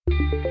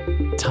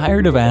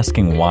Tired of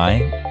asking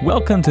why?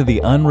 Welcome to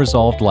the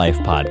Unresolved Life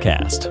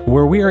podcast,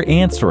 where we are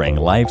answering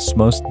life's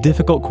most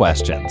difficult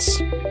questions.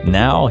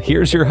 Now,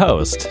 here's your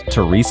host,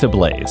 Teresa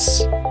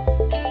Blaze.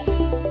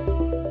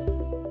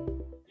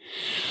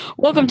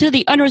 Welcome to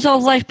the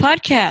Unresolved Life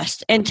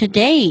podcast, and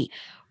today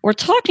we're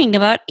talking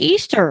about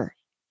Easter.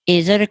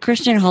 Is it a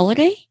Christian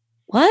holiday?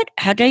 What?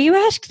 How dare you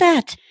ask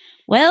that?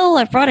 Well,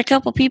 I've brought a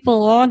couple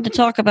people along to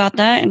talk about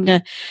that and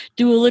to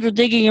do a little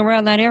digging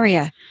around that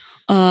area.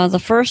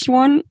 The first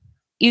one,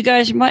 you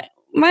guys might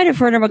have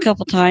heard him a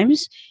couple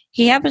times.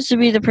 He happens to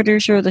be the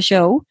producer of the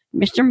show,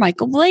 Mr.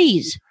 Michael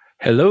Blaze.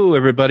 Hello,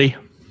 everybody.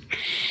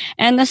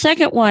 And the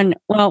second one,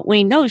 well,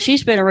 we know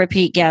she's been a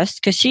repeat guest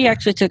because she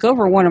actually took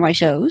over one of my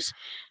shows,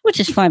 which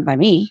is fine by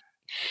me.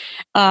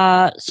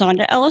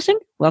 Sanda Allyson,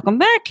 welcome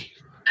back.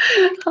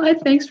 Hi,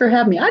 thanks for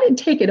having me. I didn't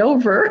take it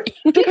over.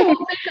 People think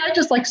I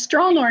just like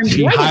strong-armed.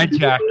 She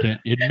hijacked it.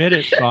 Admit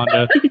it,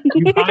 Sanda.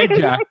 You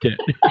hijacked it.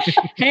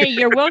 Hey,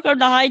 you're welcome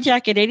to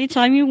hijack it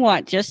anytime you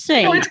want. Just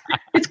saying. No,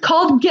 it's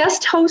called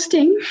guest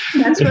hosting.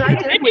 That's what I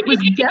did. It was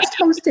guest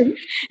hosting.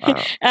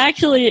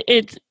 Actually,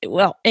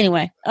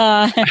 anyway.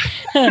 I've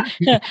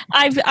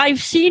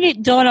seen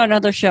it done on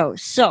other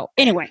shows. So,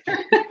 anyway.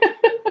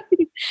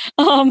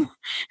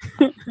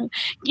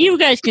 You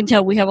guys can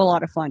tell we have a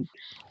lot of fun.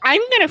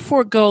 I'm going to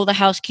forego the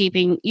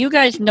housekeeping. You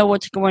guys know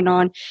what's going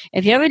on.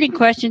 If you have any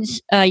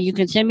questions, you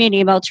can send me an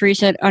email,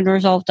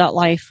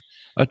 Teresa@unresolved.life.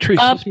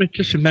 Teresa,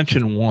 just to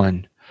mention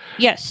one.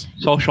 Yes.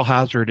 Social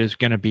Hazard is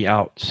going to be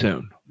out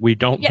soon. We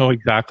don't know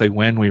exactly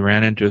when. We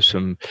ran into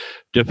some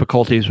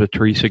difficulties with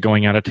Teresa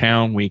going out of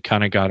town. We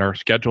kind of got our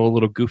schedule a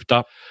little goofed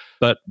up.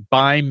 But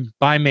by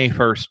May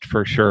 1st,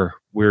 for sure,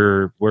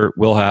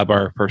 we'll have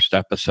our first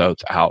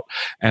episodes out,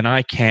 and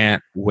I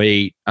can't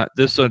wait.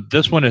 This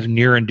one is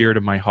near and dear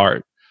to my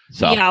heart.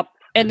 So. Yeah,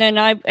 and then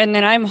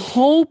I'm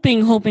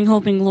hoping,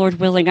 Lord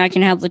willing, I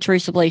can have the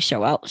Teresa Blaze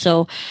show out.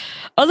 So,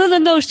 other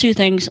than those two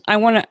things, I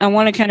want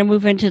to kind of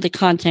move into the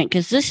content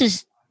because this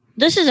is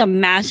a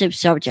massive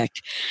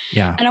subject.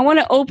 Yeah, and I want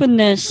to open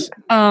this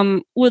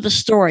with a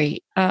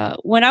story.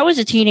 When I was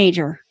a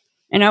teenager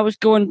and I was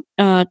going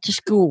to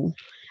school,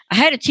 I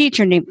had a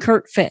teacher named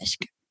Kurt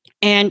Fisk.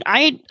 And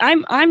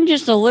I'm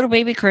just a little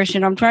baby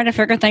Christian. I'm trying to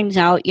figure things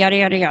out, yada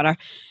yada yada.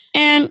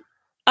 And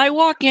I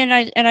walk in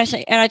and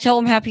I tell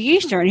him Happy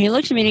Easter, and he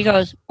looks at me and he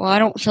goes, "Well, I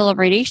don't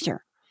celebrate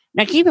Easter."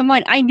 Now, keep in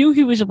mind, I knew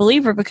he was a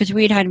believer because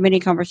we had many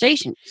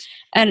conversations,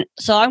 and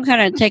so I'm kind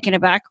of taken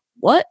aback.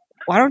 What?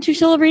 Why don't you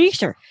celebrate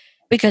Easter?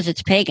 Because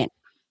it's pagan.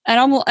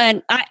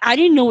 And I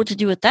didn't know what to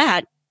do with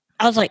that.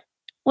 I was like,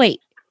 wait,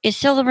 it's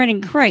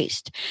celebrating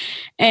Christ,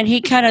 and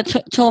he kind of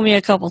told me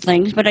a couple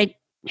things, but that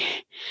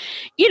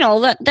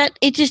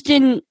it just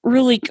didn't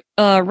really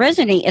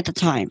resonate at the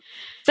time.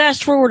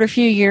 Fast forward a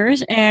few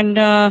years, and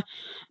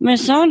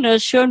Miss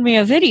Sanda showed me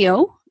a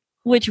video,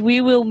 which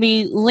we will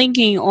be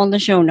linking on the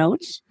show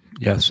notes.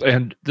 Yes,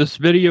 and this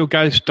video,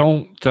 guys,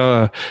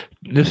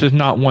 this is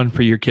not one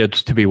for your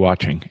kids to be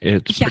watching.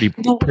 It's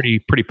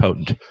pretty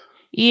potent.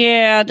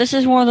 Yeah, this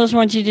is one of those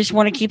ones you just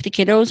want to keep the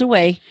kiddos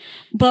away,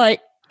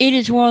 but it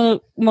is one of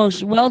the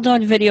most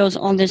well-done videos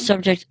on this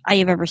subject I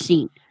have ever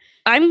seen.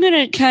 I'm going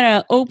to kind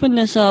of open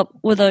this up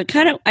with a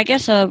kind of, I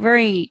guess, a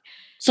very,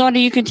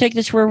 Sanda, you can take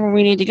this wherever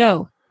we need to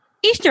go.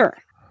 Easter.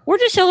 We're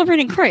just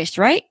celebrating Christ,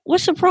 right?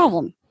 What's the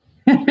problem?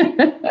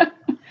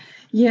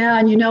 Yeah,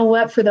 and you know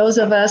what? For those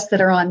of us that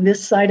are on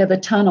this side of a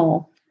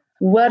tunnel,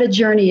 what a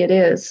journey it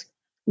is.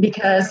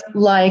 Because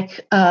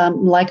like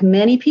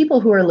many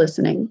people who are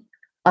listening,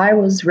 I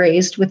was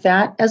raised with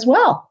that as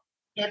well.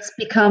 It's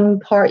become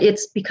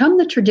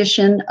the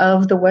tradition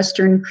of the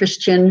Western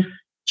Christian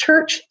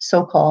church,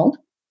 so-called,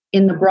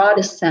 in the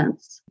broadest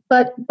sense.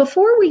 But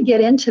before we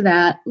get into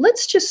that,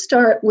 let's just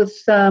start with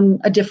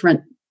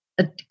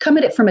come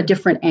at it from a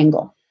different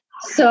angle.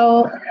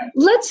 So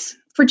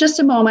for just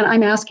a moment,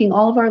 I'm asking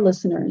all of our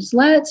listeners,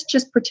 let's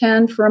just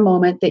pretend for a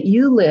moment that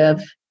you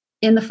live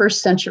in the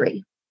first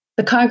century.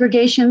 The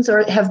congregations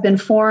have been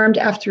formed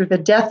after the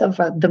death of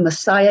the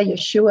Messiah,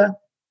 Yeshua,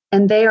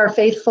 and they are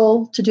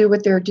faithful to do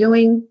what they're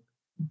doing.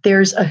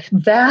 There's a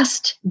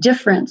vast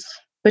difference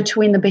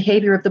between the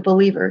behavior of the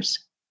believers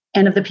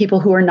and of the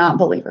people who are not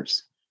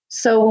believers.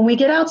 So when we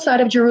get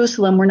outside of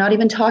Jerusalem, we're not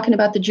even talking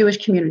about the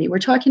Jewish community. We're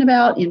talking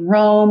about in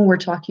Rome, we're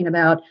talking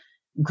about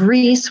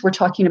Greece, we're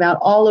talking about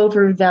all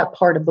over that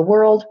part of the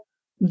world.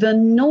 The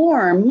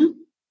norm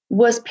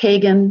was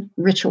pagan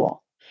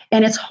ritual.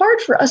 And it's hard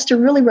for us to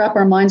really wrap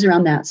our minds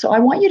around that. So I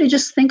want you to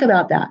just think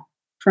about that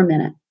for a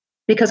minute,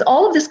 because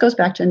all of this goes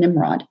back to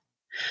Nimrod.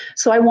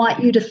 So I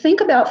want you to think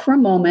about for a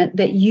moment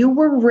that you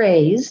were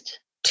raised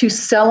to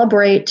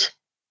celebrate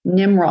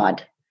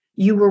Nimrod.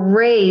 You were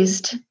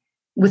raised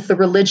with the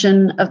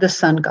religion of the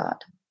sun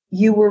god.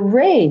 You were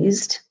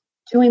raised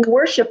doing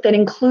worship that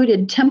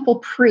included temple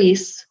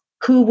priests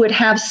who would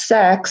have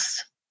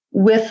sex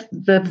with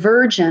the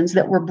virgins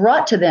that were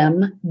brought to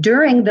them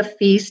during the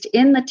feast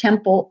in the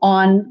temple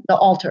on the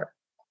altar.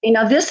 You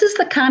know, this is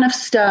the kind of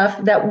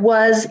stuff that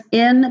was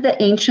in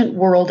the ancient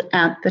world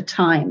at the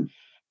time.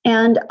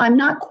 And I'm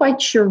not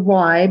quite sure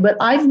why, but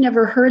I've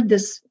never heard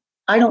this,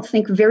 I don't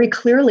think, very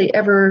clearly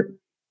ever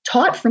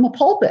taught from a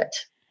pulpit.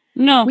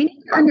 No. We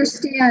need to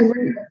understand,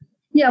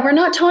 we're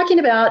not talking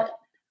about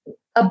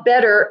a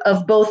better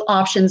of both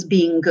options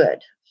being good.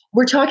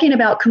 We're talking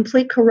about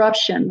complete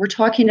corruption. We're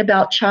talking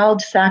about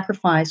child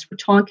sacrifice. We're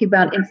talking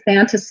about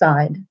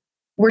infanticide.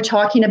 We're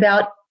talking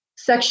about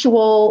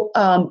sexual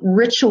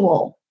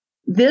ritual.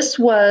 This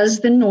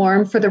was the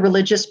norm for the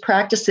religious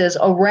practices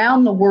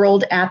around the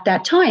world at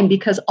that time,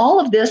 because all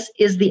of this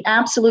is the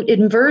absolute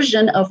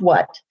inversion of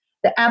what?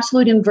 The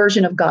absolute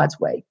inversion of God's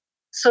way.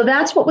 So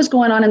that's what was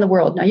going on in the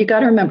world. Now, you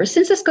got to remember,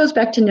 since this goes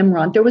back to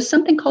Nimrod, there was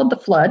something called the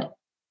flood.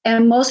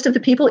 And most of the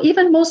people,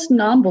 even most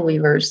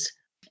non-believers,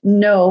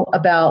 know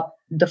about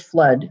the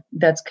flood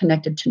that's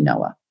connected to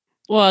Noah.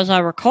 Well, as I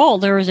recall,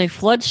 there is a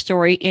flood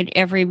story in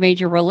every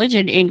major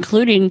religion,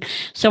 including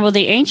some of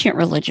the ancient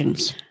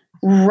religions.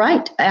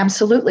 Right,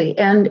 absolutely.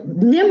 And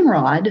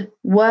Nimrod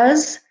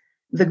was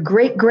the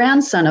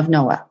great-grandson of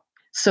Noah.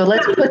 So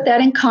let's put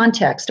that in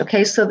context,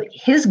 okay? So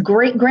his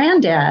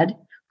great-granddad,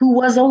 who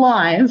was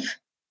alive,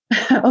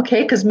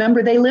 okay, because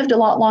remember, they lived a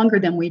lot longer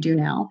than we do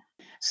now.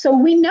 So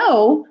we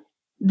know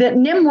that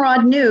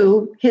Nimrod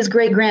knew his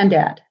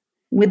great-granddad.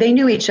 They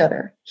knew each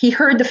other. He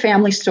heard the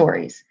family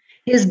stories.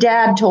 His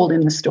dad told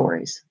him the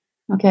stories,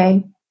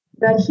 okay?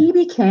 But he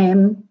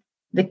became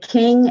the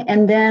king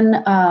and then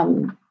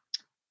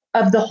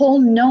of the whole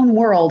known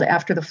world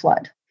after the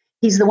flood.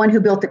 He's the one who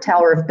built the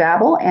Tower of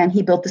Babel, and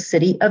he built the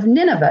city of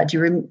Nineveh. Do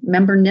you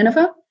remember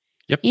Nineveh?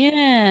 Yep.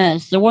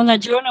 Yes, the one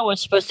that Jonah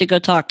was supposed to go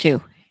talk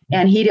to.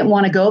 And he didn't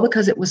want to go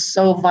because it was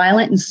so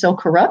violent and so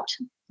corrupt.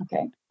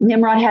 Okay.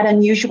 Nimrod had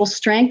unusual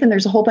strength, and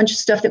there's a whole bunch of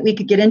stuff that we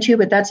could get into,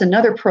 but that's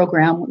another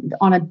program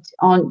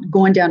on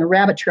going down a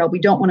rabbit trail. We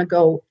don't want to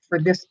go for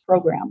this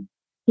program.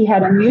 He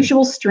had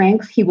unusual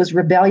strength. He was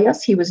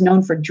rebellious. He was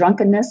known for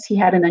drunkenness. He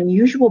had an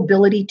unusual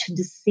ability to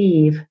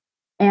deceive.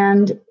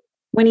 And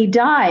when he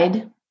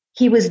died,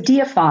 he was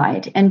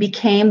deified and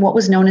became what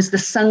was known as the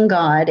sun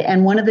god.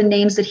 And one of the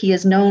names that he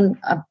is known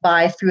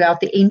by throughout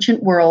the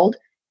ancient world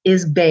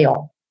is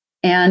Baal.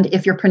 And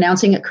if you're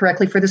pronouncing it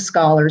correctly for the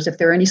scholars, if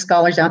there are any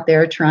scholars out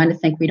there trying to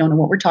think we don't know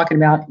what we're talking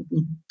about,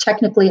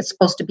 technically it's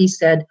supposed to be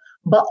said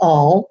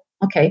Baal.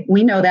 Okay,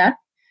 we know that.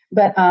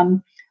 But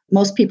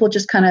most people,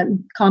 just kind of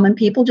common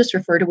people, just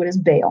refer to it as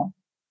Baal.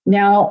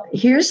 Now,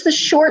 here's the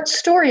short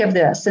story of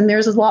this, and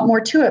there's a lot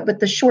more to it, but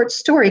the short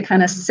story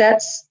kind of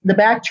sets the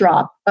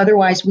backdrop.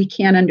 Otherwise, we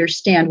can't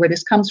understand where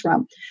this comes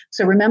from.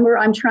 So remember,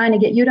 I'm trying to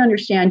get you to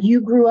understand,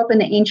 you grew up in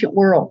the ancient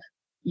world.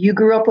 You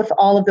grew up with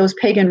all of those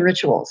pagan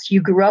rituals.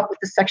 You grew up with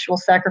the sexual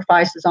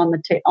sacrifices on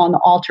the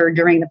altar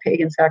during the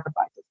pagan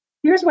sacrifices.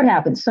 Here's what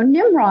happens. So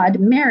Nimrod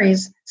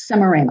marries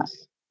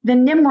Semiramis.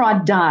 Then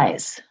Nimrod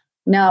dies.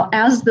 Now,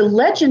 as the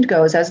legend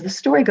goes, as the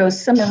story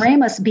goes,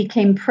 Semiramis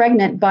became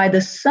pregnant by the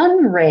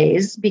sun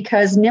rays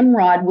because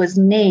Nimrod was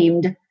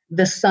named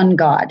the sun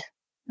god.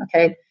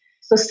 Okay,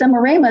 so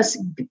Semiramis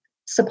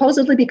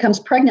supposedly becomes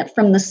pregnant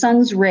from the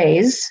sun's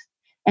rays,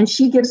 and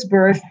she gives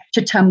birth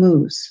to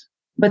Tammuz.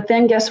 But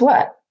then guess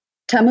what?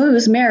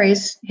 Tammuz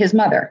marries his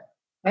mother.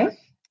 Okay,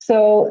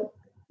 so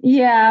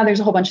yeah, there's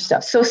a whole bunch of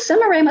stuff. So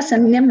Semiramis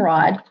and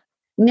Nimrod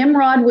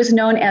was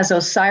known as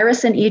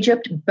Osiris in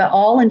Egypt,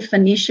 Baal in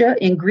Phoenicia.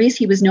 In Greece,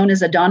 he was known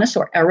as Adonis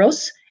or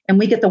Eros. And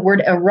we get the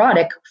word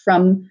erotic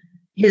from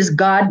his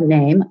god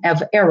name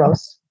of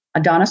Eros,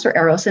 Adonis or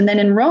Eros. And then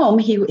in Rome,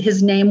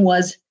 his name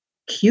was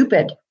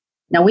Cupid.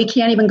 Now, we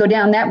can't even go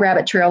down that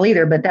rabbit trail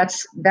either, but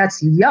that's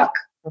yuck.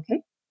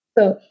 Okay,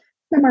 so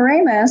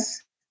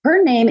Semiramis,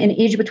 her name in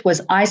Egypt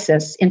was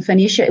Isis. In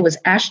Phoenicia, it was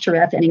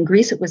Ashtoreth. And in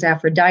Greece, it was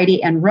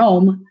Aphrodite. And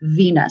Rome,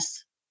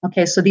 Venus.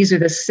 Okay, so these are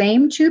the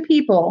same two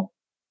people.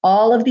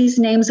 All of these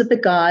names of the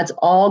gods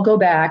all go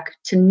back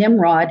to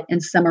Nimrod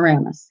and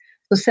Semiramis.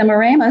 So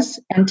Semiramis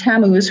and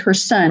Tammuz, her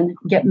son,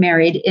 get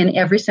married in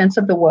every sense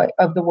of the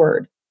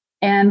word.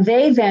 And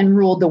they then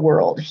ruled the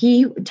world.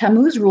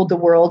 Tammuz ruled the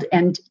world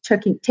and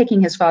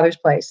taking his father's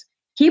place.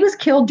 He was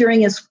killed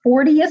during his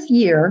 40th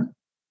year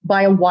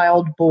by a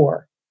wild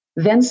boar.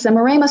 Then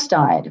Semiramis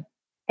died.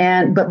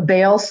 But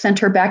Baal sent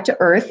her back to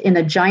earth in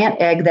a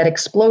giant egg that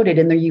exploded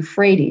in the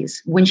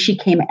Euphrates. When she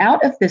came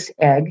out of this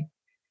egg,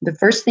 the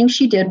first thing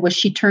she did was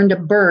she turned a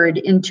bird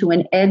into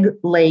an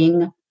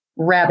egg-laying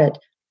rabbit.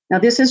 Now,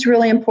 this is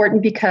really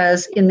important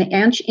because in the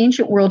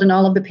ancient world and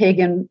all of the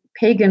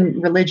pagan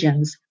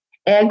religions,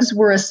 eggs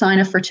were a sign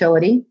of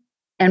fertility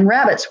and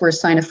rabbits were a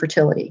sign of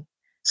fertility.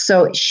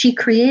 So she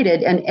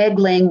created an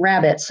egg-laying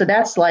rabbit. So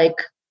that's like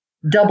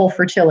double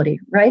fertility,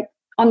 right?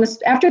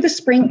 After the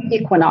spring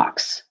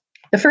equinox,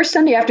 the first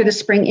Sunday after the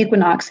spring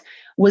equinox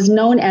was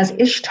known as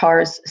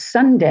Ishtar's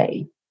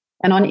Sunday.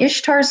 And on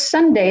Ishtar's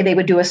Sunday, they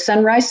would do a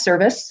sunrise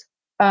service.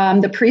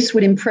 The priest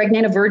would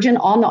impregnate a virgin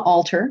on the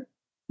altar.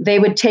 They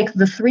would take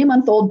the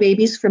 3-month-old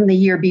babies from the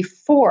year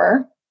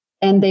before,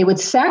 and they would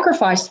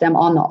sacrifice them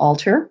on the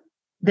altar.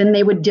 Then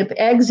they would dip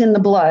eggs in the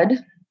blood.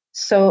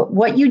 So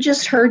what you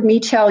just heard me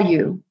tell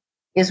you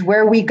is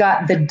where we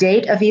got the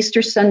date of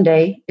Easter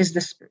Sunday is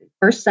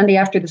First Sunday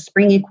after the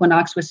spring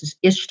equinox was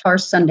Ishtar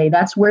Sunday.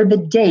 That's where the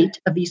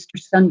date of Easter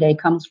Sunday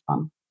comes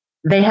from.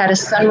 They had a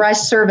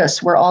sunrise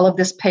service where all of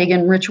this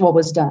pagan ritual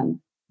was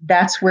done.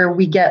 That's where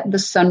we get the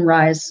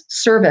sunrise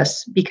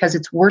service because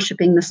it's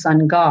worshiping the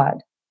sun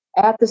god.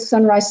 At the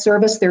sunrise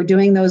service, they're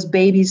doing those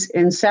babies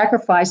in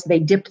sacrifice. They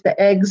dipped the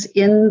eggs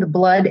in the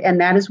blood, and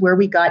that is where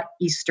we got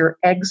Easter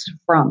eggs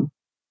from.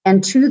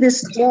 And to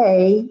this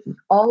day,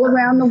 all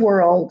around the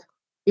world,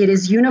 it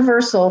is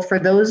universal for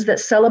those that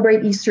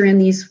celebrate Easter in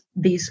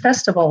these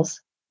festivals.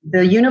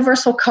 The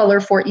universal color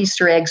for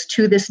Easter eggs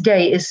to this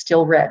day is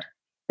still red.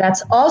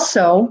 That's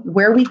also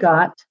where we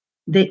got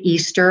the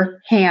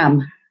Easter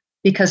ham,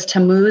 because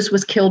Tammuz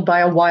was killed by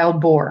a wild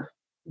boar.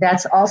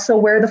 That's also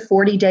where the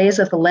 40 days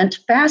of the Lent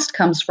fast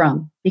comes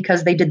from,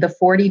 because they did the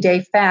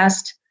 40-day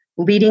fast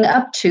leading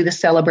up to the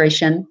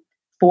celebration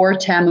for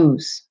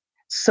Tammuz.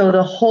 So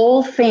the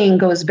whole thing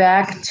goes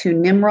back to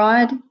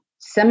Nimrod,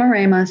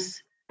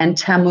 Semiramis, and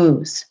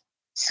Tammuz.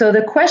 So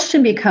the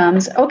question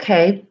becomes,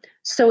 okay,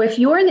 so if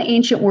you're in the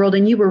ancient world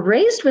and you were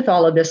raised with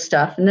all of this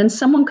stuff, and then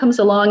someone comes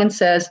along and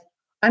says,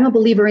 I'm a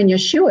believer in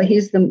Yeshua,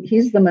 he's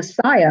the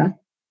Messiah,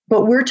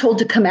 but we're told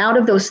to come out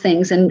of those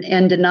things and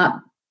to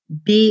not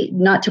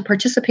to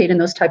participate in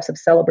those types of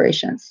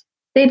celebrations.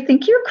 They'd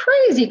think, you're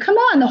crazy. Come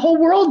on, the whole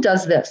world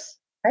does this,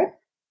 right?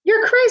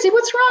 You're crazy.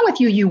 What's wrong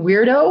with you, you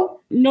weirdo?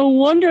 No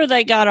wonder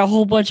they got a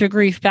whole bunch of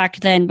grief back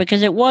then,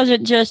 because it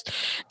wasn't just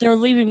they're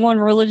leaving one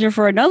religion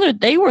for another.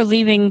 They were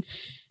leaving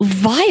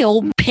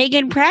vile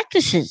pagan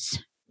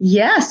practices.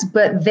 Yes,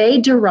 but they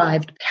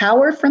derived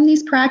power from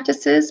these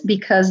practices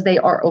because they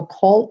are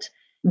occult.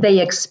 They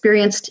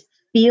experienced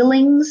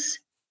feelings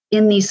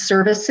in these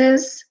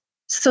services.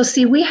 So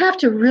see, we have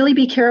to really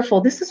be careful.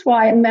 This is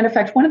why, as a matter of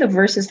fact, one of the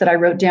verses that I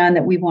wrote down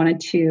that we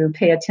wanted to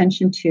pay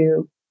attention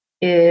to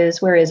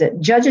is, where is it?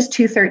 Judges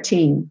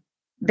 2:13.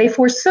 They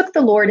forsook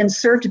the Lord and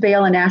served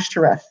Baal and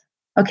Ashtoreth.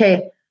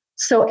 Okay,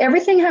 so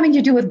everything having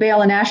to do with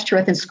Baal and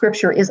Ashtoreth in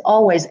Scripture is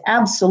always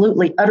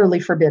absolutely,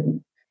 utterly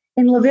forbidden.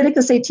 In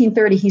Leviticus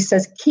 18:30, he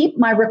says, keep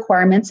my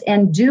requirements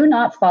and do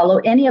not follow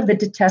any of the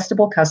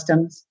detestable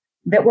customs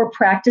that were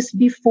practiced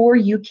before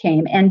you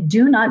came, and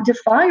do not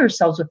defile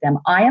yourselves with them.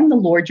 I am the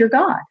Lord your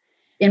God.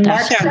 In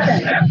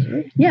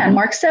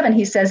Mark 7,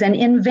 he says, and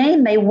in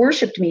vain they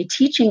worshipped me,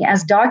 teaching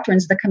as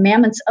doctrines the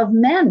commandments of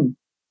men,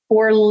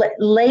 or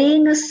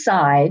laying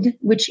aside,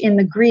 which in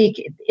the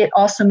Greek, it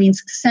also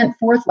means sent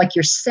forth, like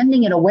you're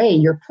sending it away,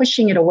 you're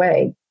pushing it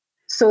away.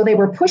 So they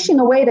were pushing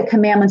away the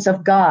commandments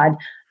of God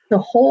to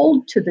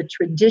hold to the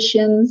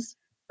traditions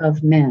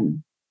of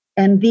men.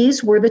 And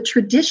these were the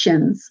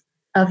traditions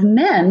of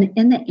men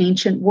in the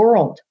ancient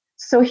world.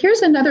 So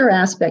here's another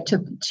aspect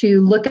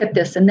to look at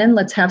this, and then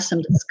let's have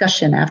some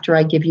discussion after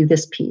I give you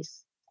this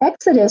piece.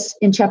 Exodus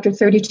in chapter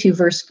 32,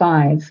 verse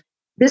 5,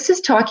 this is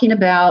talking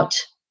about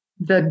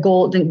the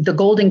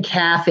golden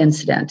calf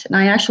incident. And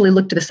I actually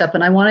looked this up,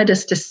 and I wanted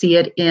us to see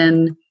it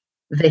in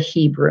the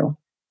Hebrew.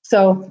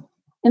 So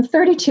in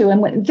 32,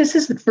 and this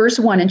is verse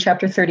 1 in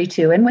chapter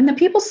 32, and when the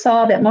people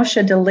saw that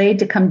Moshe delayed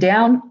to come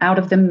down out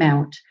of the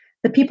mount,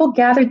 the people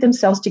gathered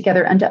themselves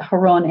together unto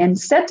Aaron and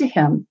said to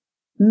him,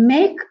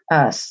 make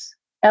us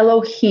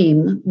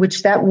Elohim,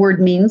 which that word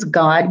means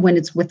God when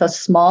it's with a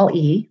small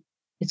e.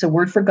 It's a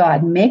word for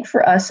God. Make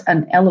for us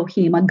an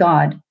Elohim, a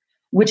God,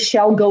 which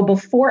shall go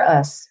before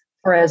us.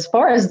 For as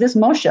far as this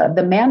Moshe,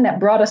 the man that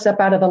brought us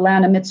up out of the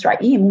land of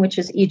Mitzrayim, which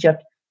is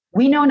Egypt,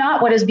 we know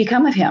not what has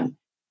become of him.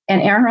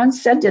 And Aaron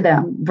said to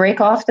them,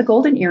 break off the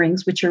golden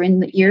earrings which are in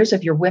the ears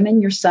of your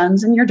women, your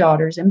sons, and your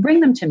daughters, and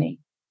bring them to me.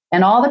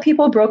 And all the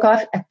people broke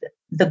off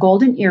the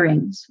golden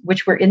earrings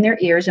which were in their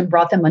ears and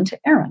brought them unto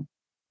Aaron.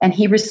 And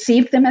he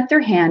received them at their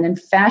hand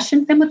and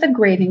fashioned them with a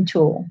graving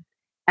tool,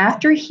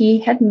 after he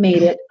had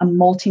made it a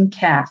molten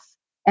calf.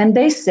 And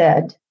they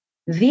said,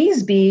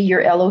 these be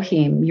your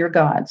Elohim, your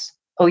gods,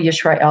 O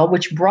Yisrael,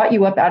 which brought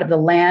you up out of the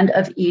land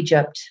of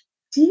Egypt.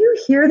 Do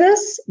you hear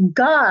this?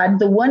 God,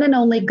 the one and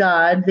only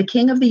God, the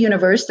King of the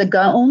universe,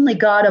 only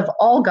God of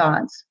all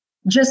gods,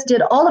 just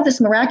did all of this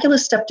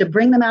miraculous stuff to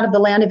bring them out of the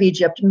land of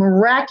Egypt,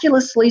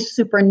 miraculously,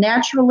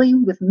 supernaturally,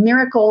 with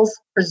miracles,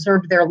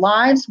 preserved their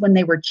lives when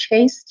they were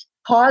chased,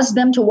 caused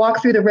them to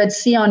walk through the Red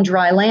Sea on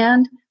dry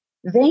land.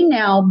 They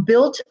now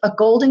built a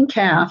golden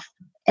calf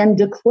and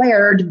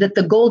declared that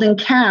the golden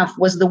calf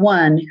was the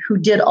one who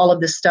did all of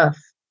this stuff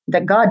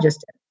that God just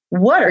did.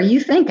 What are you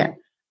thinking?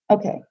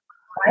 Okay.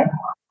 Right?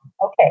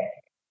 Okay.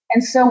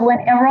 And so when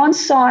Aaron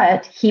saw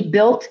it, he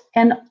built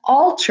an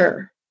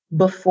altar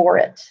before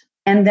it.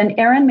 And then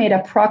Aaron made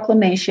a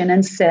proclamation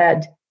and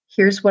said,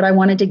 here's what I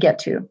wanted to get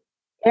to.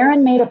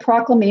 Aaron made a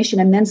proclamation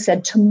and then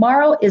said,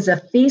 tomorrow is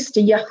a feast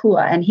to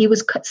Yahuwah. And he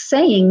was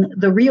saying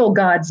the real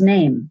God's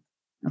name.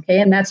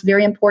 Okay, and that's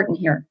very important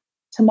here.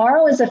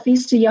 Tomorrow is a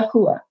feast to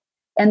Yahuwah.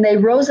 And they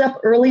rose up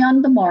early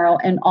on the morrow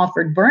and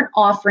offered burnt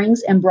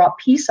offerings and brought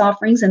peace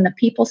offerings. And the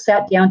people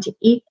sat down to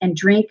eat and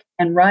drink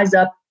and rise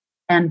up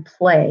and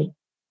play.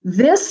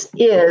 This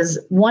is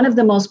one of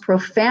the most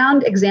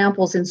profound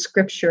examples in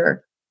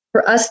Scripture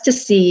for us to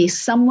see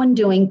someone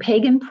doing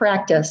pagan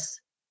practice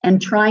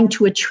and trying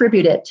to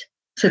attribute it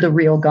to the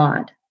real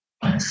God.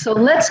 So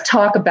let's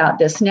talk about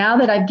this. Now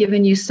that I've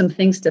given you some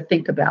things to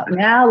think about,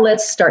 now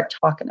let's start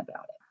talking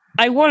about it.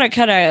 I want to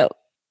kind of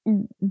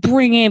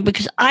bring in,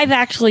 because I've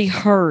actually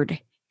heard,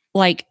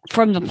 like,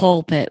 from the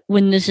pulpit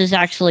when this is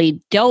actually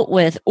dealt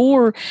with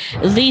or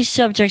these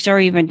subjects are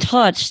even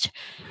touched,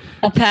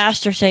 a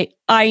pastor say,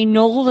 I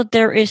know that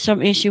there is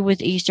some issue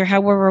with Easter.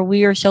 However,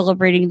 we are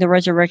celebrating the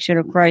resurrection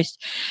of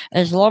Christ.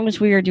 As long as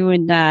we are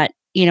doing that,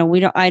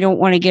 I don't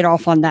want to get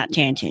off on that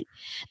tangent.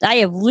 I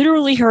have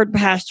literally heard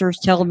pastors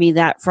tell me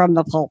that from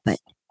the pulpit.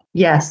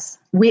 Yes,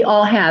 we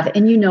all have.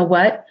 And you know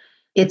what?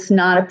 It's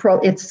not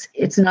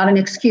it's not an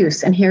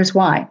excuse. And here's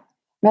why.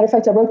 Matter of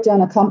fact, I wrote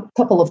down a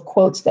couple of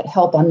quotes that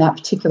help on that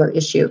particular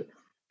issue.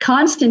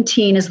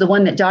 Constantine is the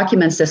one that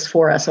documents this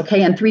for us,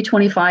 okay, in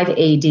 325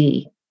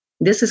 AD.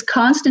 This is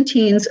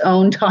Constantine's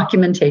own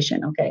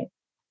documentation, okay?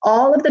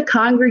 All of the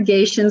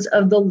congregations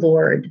of the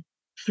Lord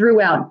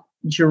throughout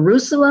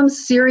Jerusalem,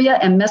 Syria,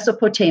 and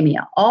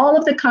Mesopotamia, all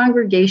of the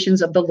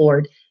congregations of the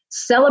Lord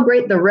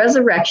celebrate the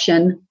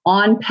resurrection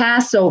on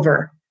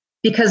Passover,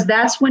 because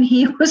that's when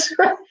he was,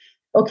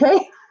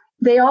 okay?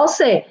 They all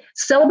say,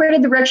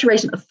 celebrated the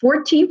resurrection, the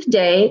 14th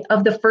day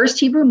of the first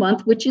Hebrew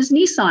month, which is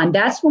Nisan.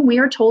 That's when we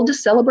are told to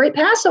celebrate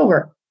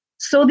Passover.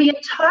 So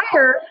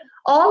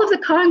all of the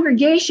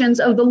congregations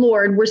of the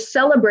Lord were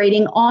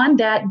celebrating on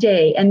that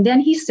day. And then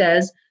he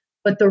says,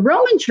 but the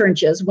Roman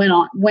churches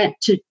went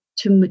to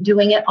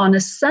doing it on a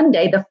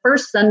Sunday, the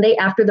first Sunday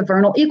after the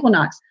vernal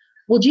equinox.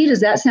 Well, gee, does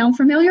that sound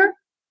familiar?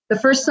 The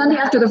first Sunday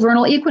after the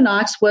vernal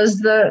equinox was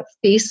the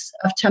feast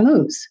of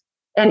Tammuz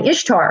and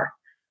Ishtar.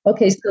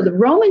 Okay, so the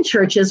Roman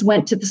churches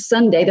went to the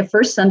Sunday, the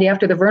first Sunday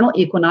after the vernal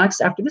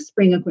equinox, after the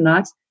spring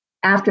equinox,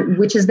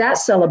 which is that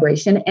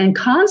celebration. And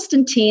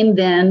Constantine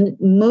then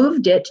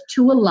moved it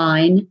to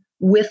align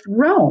with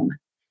Rome.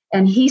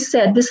 And he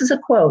said, this is a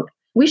quote,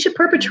 we should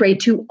perpetrate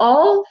to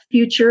all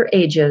future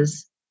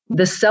ages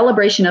the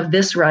celebration of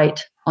this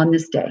rite on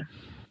this day.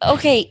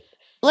 Okay,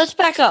 let's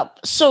back up.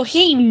 So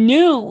he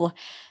knew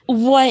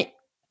what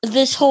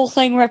this whole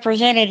thing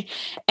represented,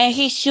 and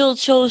he still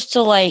chose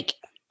to,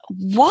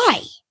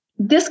 why?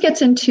 This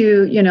gets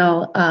into,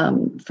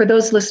 for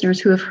those listeners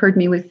who have heard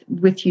me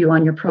with you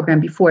on your program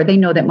before, they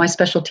know that my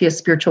specialty is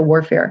spiritual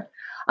warfare.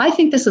 I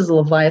think this is a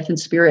Leviathan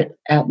spirit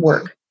at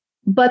work.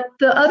 But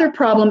the other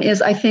problem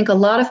is I think a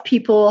lot of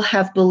people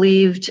have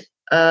believed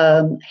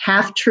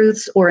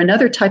half-truths or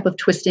another type of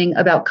twisting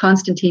about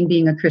Constantine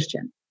being a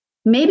Christian.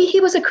 Maybe he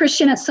was a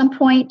Christian at some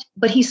point,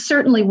 but he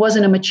certainly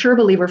wasn't a mature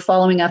believer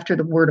following after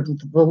the word of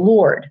the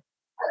Lord.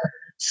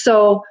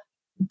 So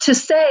to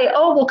say,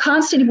 oh, well,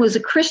 Constantine was a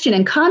Christian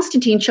and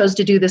Constantine chose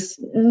to do this,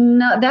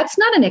 no, that's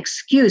not an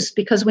excuse,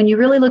 because when you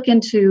really look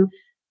into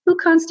who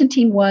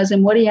Constantine was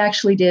and what he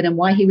actually did and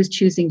why he was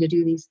choosing to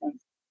do these things,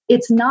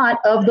 it's not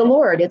of the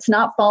Lord. It's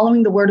not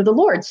following the word of the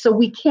Lord. So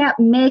we can't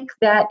make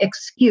that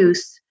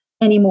excuse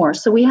anymore.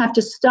 So we have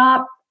to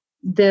stop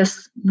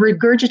this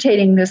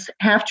regurgitating this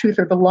half-truth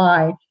or the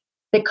lie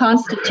that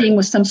Constantine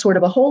was some sort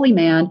of a holy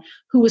man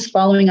who was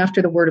following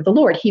after the word of the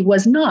Lord. He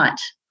was not.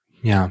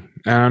 Yeah.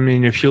 I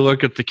mean, if you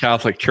look at the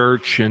Catholic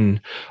Church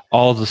and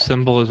all the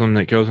symbolism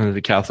that goes into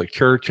the Catholic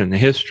Church and the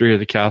history of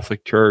the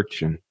Catholic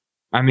Church, and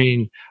I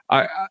mean,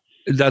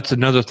 that's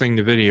another thing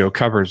the video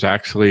covers,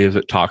 actually, is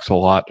it talks a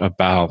lot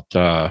about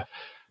all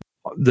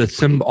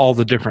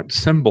the different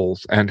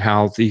symbols and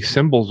how these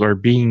symbols are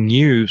being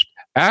used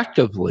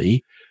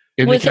actively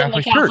within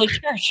the Catholic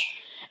Church.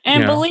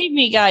 And believe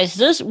me,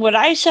 guys, when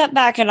I sat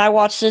back and I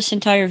watched this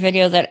entire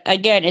video, that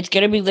again, it's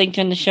going to be linked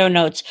in the show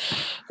notes.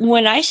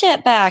 When I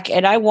sat back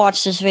and I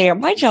watched this video,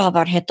 my jaw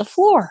about hit the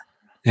floor.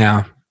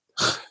 Yeah.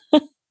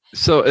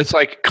 So it's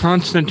like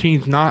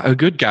Constantine's not a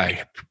good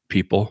guy,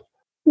 people.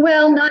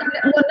 Well, not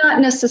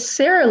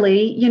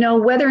necessarily.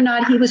 Whether or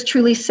not he was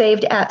truly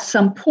saved at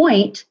some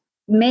point,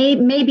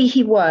 maybe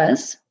he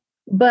was.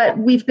 But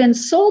we've been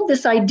sold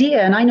this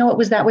idea, and I know it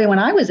was that way when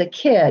I was a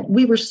kid.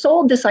 We were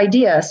sold this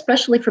idea,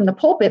 especially from the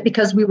pulpit,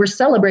 because we were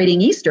celebrating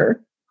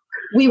Easter.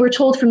 We were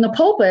told from the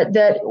pulpit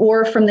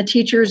or from the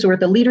teachers or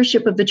the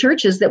leadership of the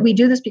churches, that we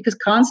do this because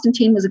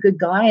Constantine was a good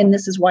guy and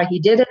this is why he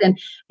did it, and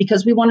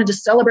because we wanted to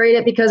celebrate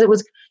it because it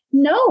was.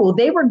 No,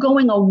 they were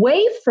going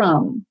away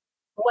from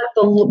what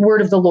the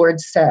word of the Lord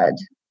said,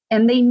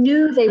 and they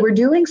knew they were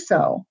doing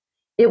so.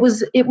 It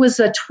was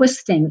a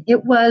twisting.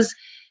 It was.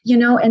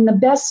 And the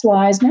best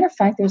lies, matter of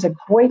fact, there's a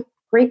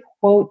great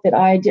quote that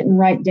I didn't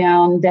write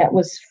down that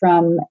was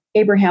from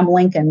Abraham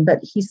Lincoln, but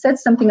he said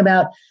something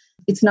about,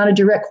 it's not a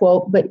direct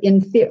quote, but in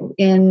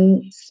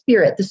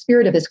spirit, the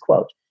spirit of his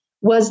quote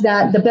was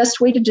that the best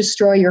way to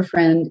destroy your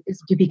friend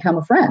is to become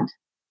a friend.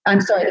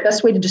 The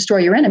best way to destroy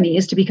your enemy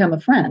is to become a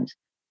friend.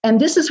 And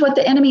this is what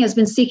the enemy has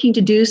been seeking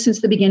to do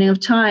since the beginning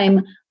of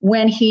time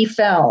when he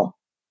fell.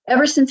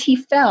 Ever since he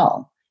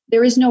fell,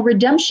 there is no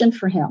redemption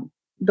for him.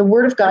 The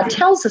word of God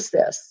tells us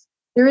this.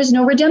 There is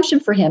no redemption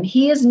for him.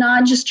 He is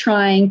not just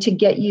trying to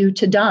get you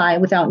to die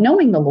without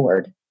knowing the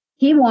Lord.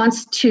 He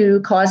wants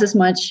to cause as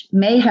much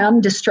mayhem,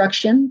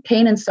 destruction,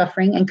 pain and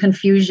suffering and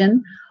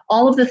confusion,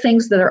 all of the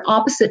things that are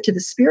opposite to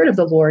the spirit of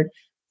the Lord,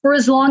 for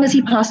as long as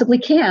he possibly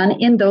can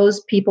in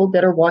those people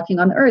that are walking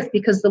on the earth,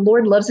 because the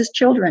Lord loves his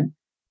children.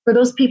 For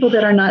those people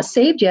that are not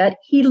saved yet,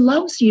 he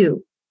loves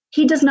you.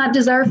 He does not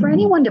desire for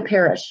anyone to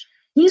perish.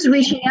 He's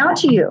reaching out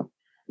to you.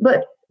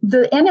 But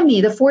the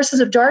enemy, the forces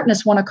of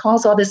darkness, want to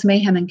cause all this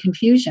mayhem and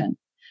confusion.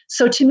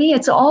 So to me,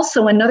 it's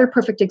also another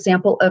perfect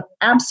example of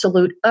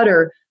absolute,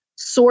 utter,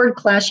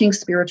 sword-clashing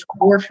spiritual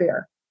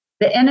warfare.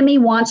 The enemy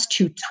wants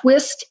to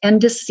twist and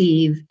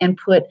deceive and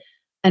put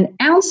an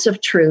ounce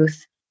of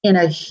truth in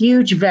a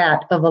huge vat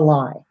of a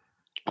lie.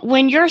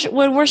 When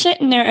we're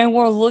sitting there and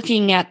we're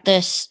looking at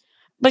this,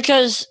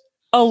 because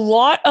a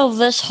lot of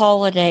this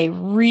holiday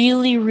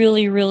really,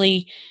 really,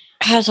 really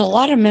has a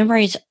lot of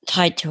memories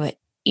tied to it.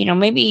 You know,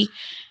 maybe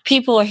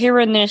people are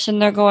hearing this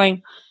and they're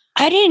going,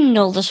 I didn't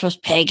know this was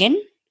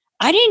pagan.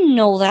 I didn't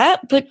know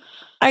that, but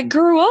I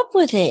grew up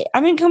with it.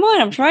 I mean, come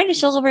on, I'm trying to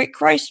celebrate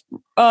Christ's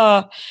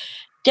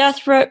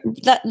death,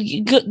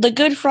 the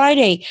Good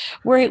Friday,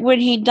 when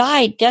he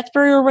died, death,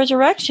 burial,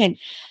 resurrection.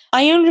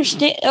 I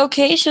understand.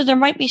 Okay, so there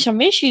might be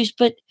some issues,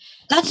 but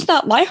that's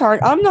not my heart.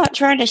 I'm not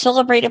trying to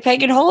celebrate a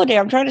pagan holiday.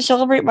 I'm trying to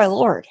celebrate my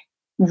Lord.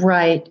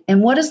 Right.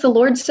 And what does the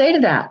Lord say to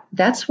that?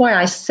 That's why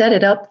I set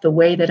it up the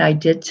way that I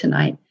did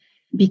tonight,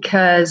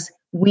 because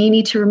we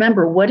need to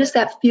remember, what does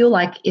that feel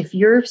like if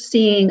you're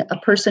seeing a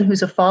person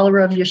who's a follower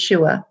of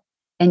Yeshua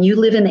and you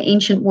live in the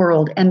ancient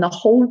world and the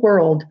whole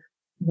world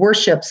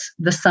worships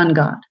the sun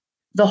god?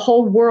 The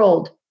whole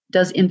world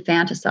does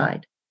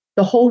infanticide.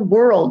 The whole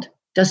world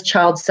does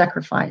child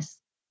sacrifice.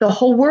 The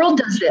whole world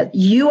does it.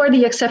 You are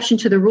the exception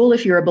to the rule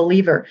if you're a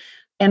believer.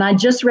 And I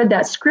just read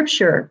that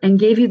scripture and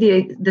gave you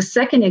the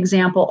second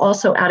example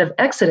also out of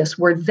Exodus,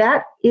 where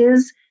that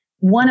is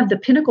one of the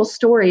pinnacle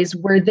stories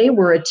where they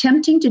were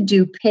attempting to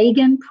do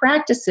pagan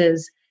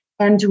practices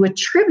and to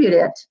attribute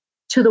it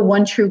to the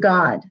one true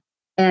God.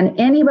 And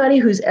anybody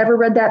who's ever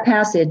read that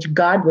passage,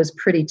 God was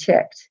pretty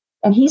ticked.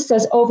 And he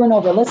says over and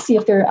over, let's see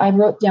if I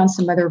wrote down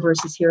some other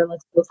verses here.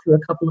 Let's go through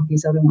a couple of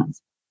these other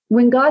ones.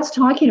 When God's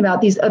talking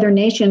about these other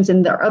nations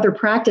and their other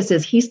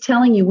practices, he's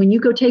telling you, when you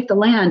go take the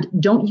land,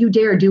 don't you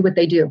dare do what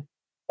they do.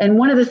 And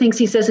one of the things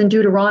he says in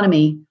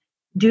Deuteronomy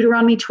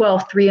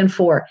 12, 3 and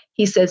 4,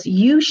 he says,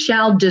 you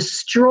shall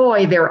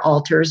destroy their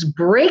altars,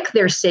 break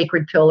their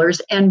sacred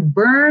pillars, and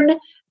burn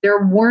their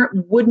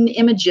wooden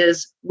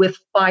images with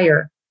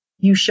fire.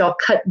 You shall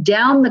cut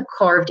down the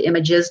carved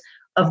images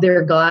of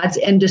their gods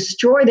and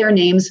destroy their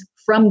names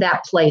from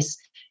that place.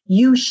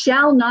 You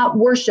shall not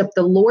worship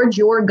the Lord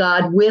your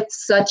God with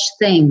such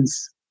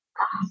things.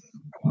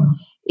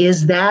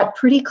 Is that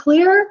pretty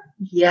clear?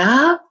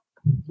 Yeah,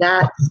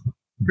 that's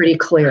pretty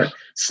clear.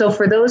 So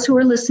for those who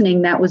are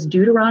listening, that was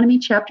Deuteronomy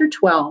chapter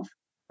 12,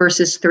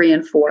 verses 3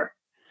 and 4.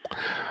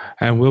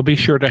 And we'll be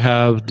sure to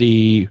have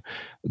the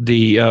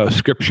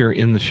scripture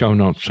in the show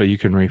notes so you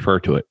can refer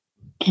to it.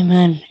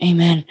 Amen.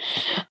 Amen.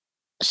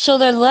 So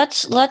then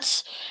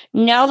let's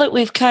now that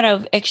we've kind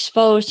of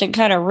exposed and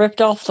kind of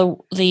ripped off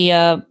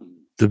the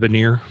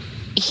veneer.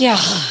 Yeah,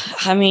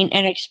 I mean,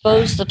 and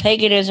exposed the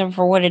paganism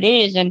for what it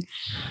is, and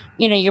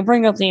you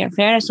bring up the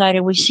infanticide,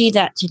 and we see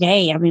that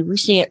today. I mean, we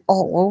see it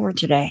all over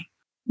today.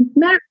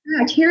 Matter of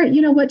fact, here,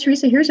 you know what,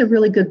 Teresa? Here's a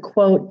really good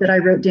quote that I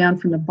wrote down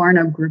from the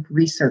Barna Group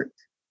research,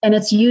 and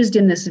it's used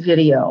in this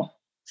video.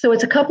 So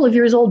it's a couple of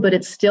years old, but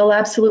it's still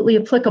absolutely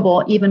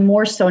applicable, even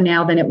more so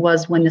now than it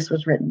was when this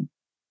was written.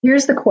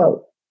 Here's the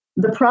quote.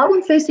 The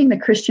problem facing the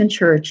Christian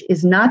church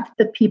is not that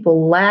the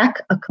people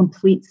lack a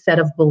complete set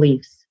of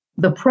beliefs.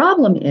 The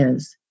problem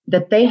is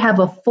that they have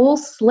a full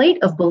slate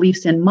of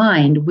beliefs in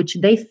mind, which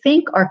they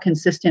think are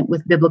consistent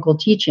with biblical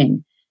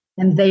teaching,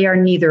 and they are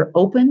neither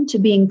open to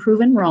being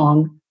proven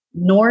wrong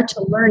nor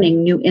to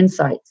learning new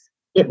insights.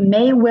 It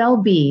may well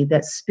be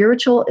that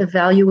spiritual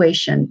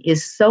evaluation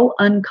is so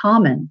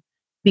uncommon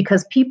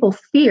because people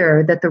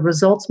fear that the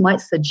results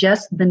might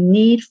suggest the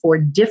need for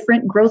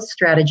different growth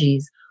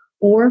strategies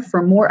or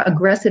for more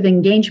aggressive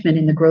engagement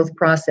in the growth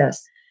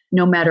process.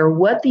 No matter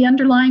what the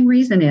underlying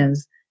reason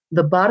is,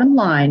 the bottom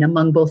line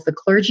among both the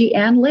clergy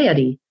and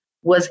laity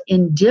was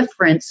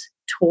indifference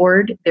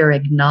toward their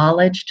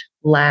acknowledged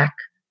lack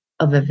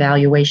of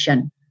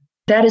evaluation.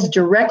 That is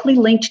directly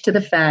linked to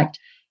the fact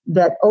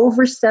that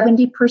over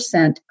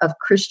 70% of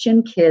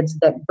Christian kids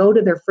that go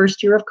to their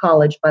first year of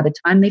college, by the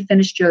time they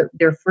finish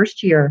their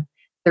first year,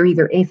 they're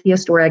either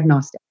atheist or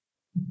agnostic.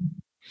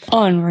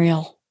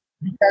 Unreal.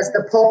 Because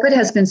the pulpit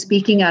has been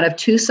speaking out of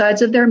two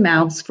sides of their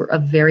mouths for a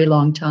very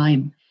long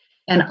time.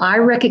 And I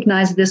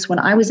recognized this when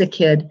I was a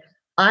kid.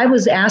 I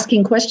was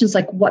asking questions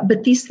like, what?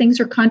 But these things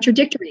are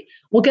contradictory.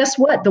 Well, guess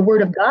what? The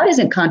word of God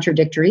isn't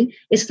contradictory.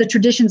 It's the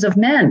traditions of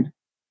men.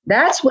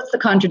 That's what the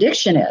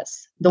contradiction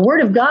is. The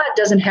word of God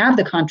doesn't have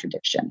the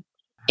contradiction.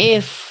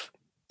 If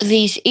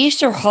these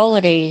Easter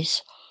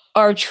holidays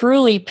are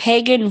truly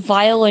pagan,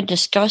 vile, and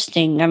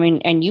disgusting, I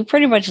mean, and you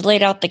pretty much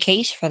laid out the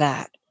case for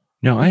that.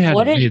 No, I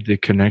hadn't made the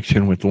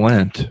connection with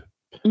Lent.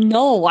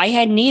 No, I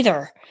hadn't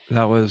either.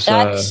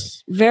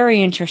 That's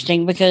very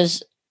interesting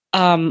because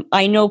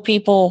I know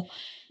people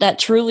that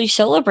truly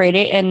celebrate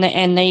it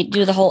and they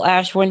do the whole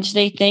Ash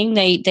Wednesday thing.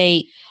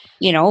 They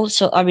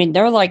So I mean,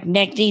 they're like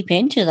neck deep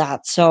into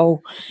that.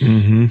 So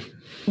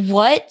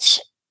what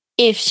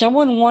if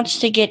someone wants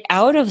to get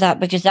out of that?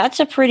 Because that's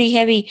a pretty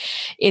heavy,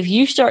 if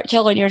you start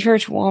telling your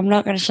church, well, I'm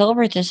not going to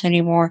celebrate this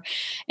anymore,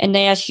 and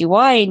they ask you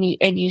why,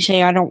 and you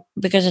say, I don't,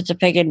 because it's a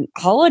pagan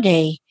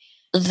holiday,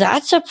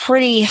 that's a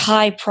pretty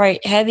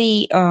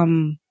heavy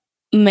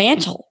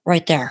mantle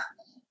right there.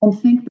 And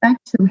think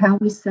back to how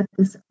we set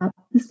this up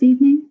this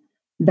evening.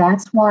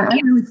 That's why I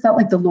really felt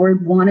like the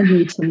Lord wanted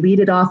me to lead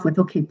it off with,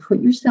 okay,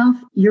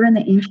 you're in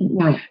the ancient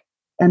world,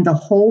 and the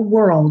whole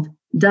world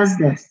does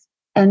this.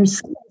 And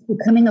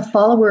becoming a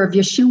follower of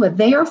Yeshua,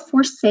 they are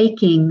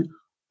forsaking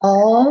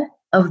all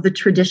of the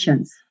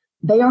traditions.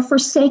 They are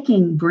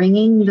forsaking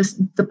bringing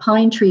the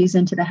pine trees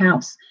into the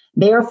house.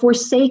 They are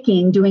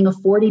forsaking doing a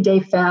 40-day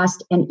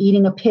fast and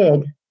eating a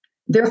pig.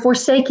 They're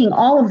forsaking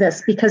all of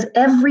this because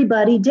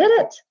everybody did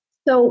it.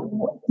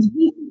 So,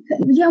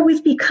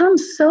 we've become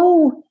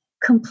so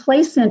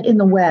complacent in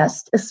the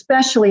West,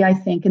 especially, I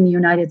think, in the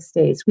United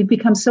States. We've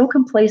become so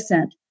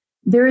complacent.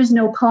 There is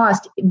no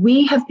cost.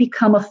 We have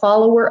become a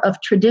follower of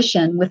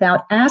tradition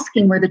without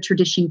asking where the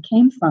tradition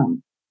came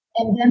from.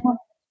 And then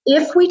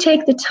if we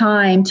take the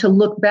time to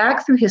look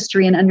back through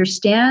history and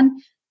understand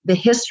the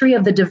history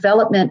of the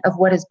development of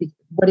what is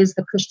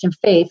the Christian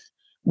faith,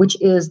 which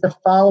is the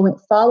following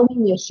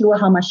Yeshua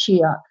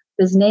HaMashiach.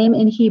 His name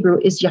in Hebrew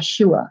is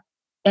Yeshua.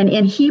 And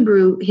in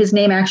Hebrew, his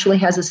name actually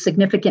has a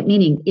significant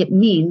meaning. It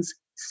means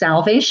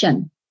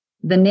salvation.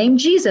 The name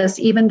Jesus,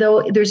 even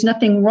though there's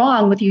nothing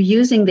wrong with you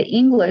using the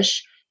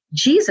English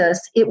Jesus,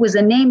 it was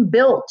a name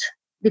built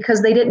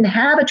because they didn't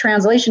have a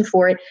translation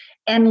for it.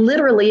 And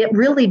literally, it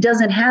really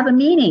doesn't have a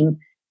meaning.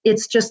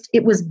 It's just,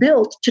 it was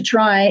built to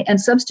try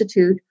and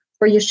substitute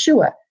for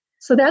Yeshua.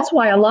 So that's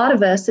why a lot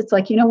of us, it's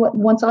like, you know what,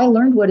 once I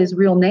learned what his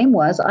real name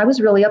was, I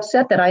was really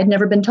upset that I had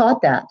never been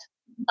taught that.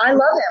 I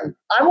love him.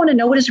 I want to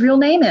know what his real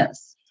name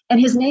is. And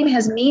his name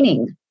has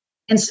meaning.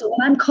 And so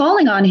when I'm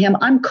calling on him,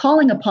 I'm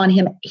calling upon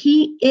him.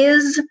 He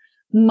is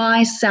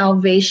my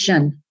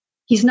salvation.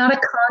 He's not a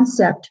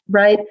concept,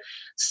 right?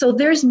 So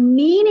there's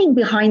meaning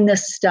behind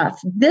this stuff.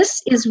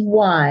 This is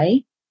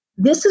why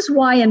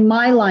in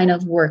my line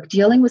of work,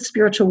 dealing with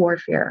spiritual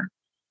warfare,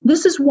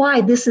 this is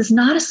why this is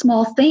not a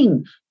small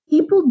thing.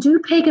 People do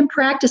pagan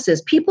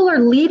practices. People are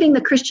leaving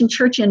the Christian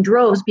church in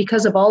droves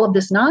because of all of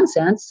this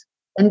nonsense,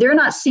 and they're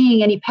not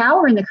seeing any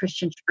power in the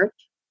Christian church.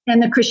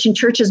 And the Christian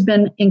church has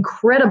been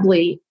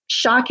incredibly,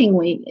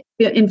 shockingly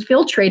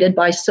infiltrated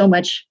by so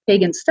much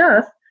pagan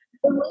stuff.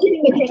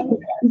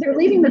 They're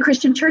leaving the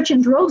Christian church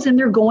in droves, and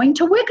they're going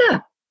to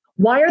Wicca.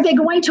 Why are they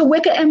going to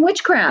Wicca and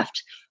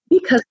witchcraft?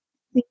 Because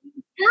there's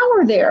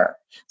power there.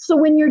 So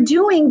when you're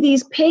doing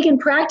these pagan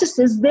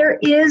practices, there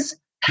is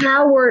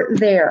power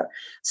there.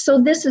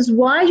 So this is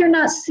why you're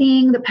not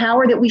seeing the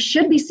power that we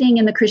should be seeing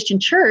in the Christian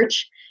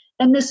church.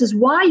 And this is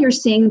why you're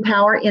seeing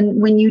power in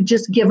when you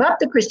just give up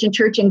the Christian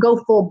church and go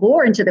full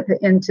bore into the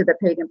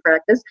pagan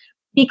practice,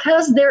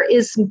 because there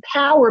is some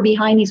power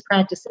behind these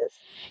practices.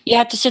 You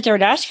have to sit there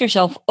and ask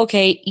yourself,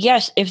 okay,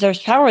 yes, if there's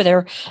power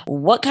there,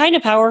 what kind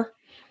of power?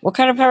 What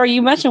kind of power are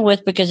you messing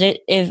with? Because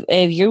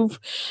if you've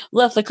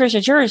left the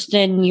Christian church,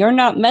 then you're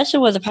not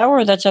messing with the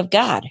power that's of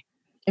God.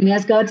 And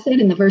as God said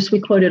in the verse we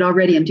quoted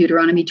already in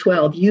Deuteronomy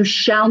 12, you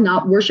shall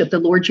not worship the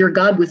Lord your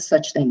God with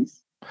such things.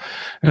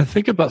 And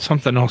think about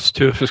something else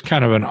too. This is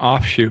kind of an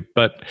offshoot,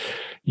 but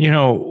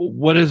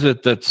what is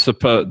it that's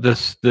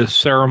this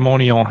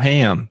ceremonial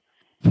ham?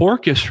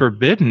 Pork is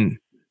forbidden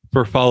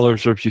for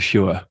followers of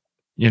Yeshua.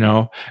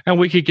 And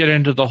we could get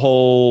into the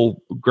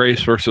whole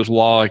grace versus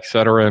law, et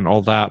cetera, and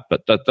all that,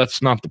 but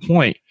that's not the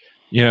point.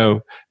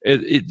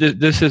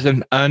 This is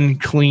an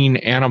unclean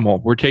animal.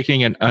 We're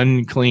taking an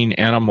unclean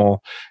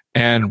animal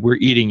and we're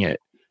eating it.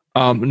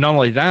 Not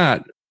only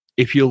that,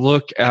 if you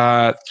look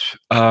at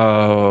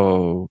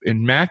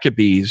in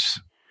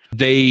Maccabees,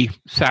 they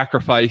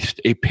sacrificed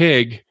a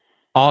pig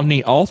on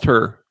the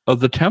altar of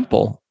the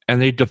temple,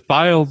 and they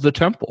defiled the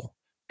temple.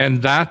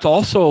 And that's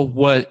also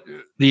what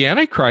the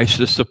Antichrist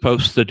is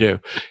supposed to do.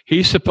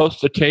 He's supposed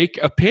to take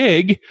a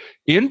pig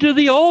into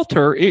the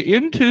altar,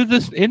 into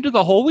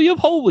the Holy of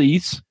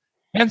Holies,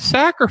 and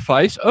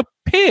sacrifice a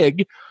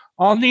pig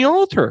on the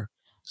altar.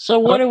 So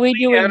what are we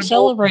doing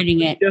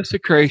celebrating it?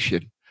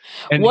 Desecration.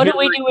 And what are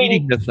we doing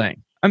eating the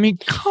thing? I mean,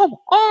 come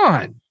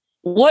on.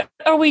 What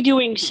are we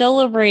doing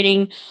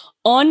celebrating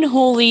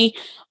unholy,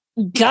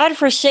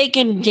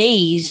 God-forsaken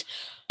days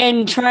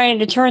and trying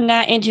to turn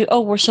that into,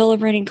 we're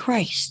celebrating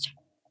Christ?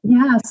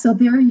 Yeah, so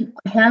they're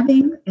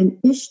having an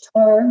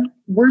Ishtar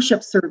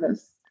worship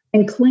service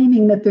and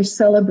claiming that they're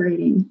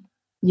celebrating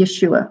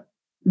Yeshua.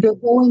 They're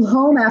going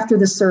home after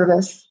the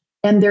service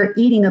and they're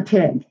eating a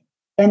pig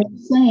and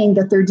saying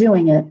that they're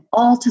doing it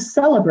all to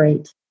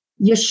celebrate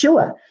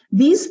Yeshua.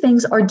 These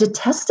things are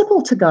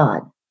detestable to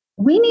God.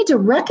 We need to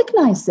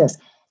recognize this.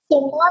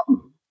 So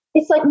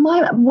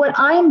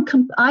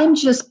I'm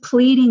just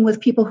pleading with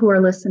people who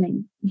are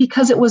listening,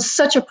 because it was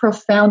such a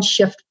profound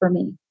shift for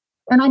me.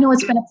 And I know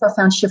it's been a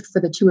profound shift for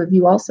the two of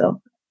you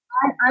also.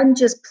 I'm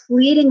just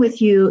pleading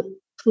with you,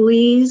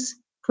 please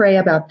pray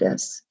about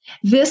this.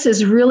 This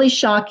is really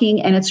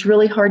shocking and it's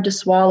really hard to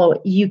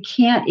swallow.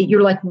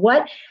 You're like,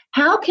 what?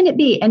 How can it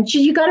be? And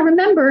you got to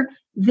remember,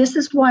 this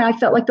is why I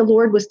felt like the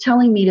Lord was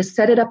telling me to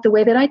set it up the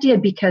way that I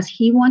did, because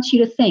he wants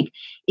you to think,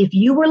 if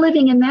you were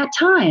living in that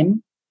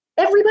time,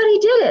 everybody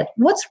did it.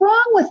 What's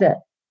wrong with it?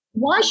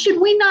 Why should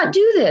we not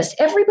do this?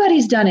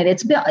 Everybody's done it.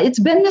 It's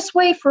been this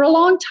way for a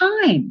long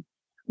time.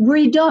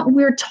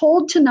 We're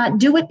told to not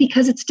do it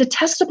because it's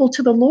detestable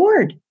to the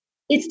Lord.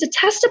 It's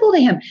detestable to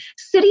him.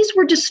 Cities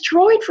were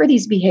destroyed for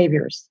these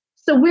behaviors.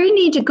 So we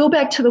need to go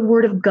back to the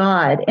Word of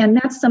God. And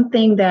that's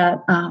something that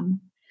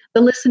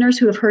the listeners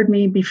who have heard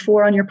me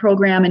before on your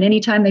program, and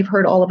anytime they've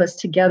heard all of us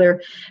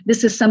together,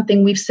 this is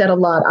something we've said a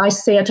lot. I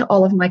say it to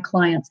all of my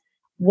clients.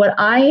 What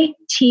I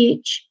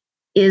teach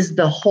is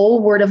the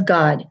whole Word of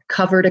God,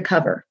 cover to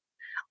cover.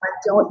 I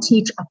don't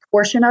teach a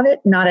portion of it,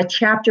 not a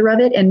chapter of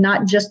it, and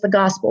not just the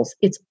Gospels.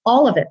 It's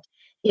all of it.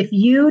 If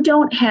you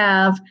don't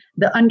have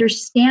the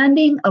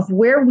understanding of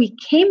where we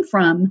came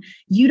from,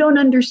 you don't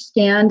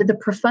understand the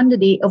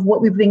profundity of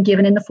what we've been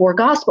given in the 4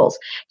 Gospels.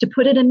 To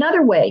put it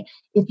another way,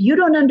 if you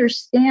don't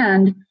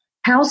understand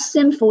how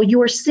sinful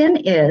your sin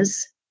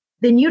is,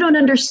 then you don't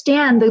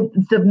understand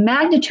the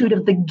magnitude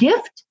of the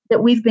gift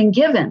that we've been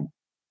given.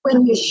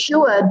 When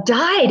Yeshua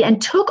died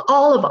and took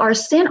all of our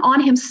sin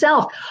on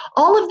himself,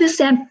 all of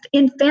this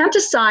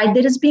infanticide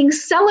that is being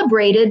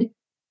celebrated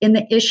in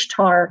the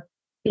Ishtar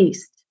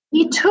feast.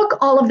 He took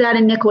all of that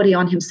iniquity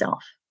on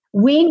himself.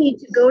 We need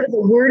to go to the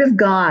Word of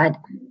God.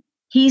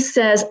 He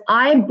says,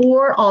 I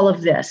bore all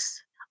of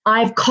this.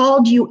 I've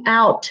called you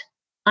out.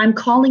 I'm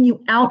calling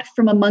you out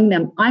from among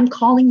them. I'm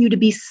calling you to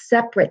be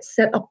separate,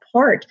 set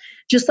apart.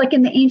 Just like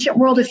in the ancient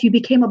world, if you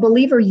became a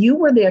believer, you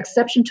were the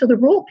exception to the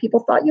rule.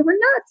 People thought you were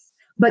nuts.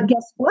 But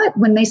guess what?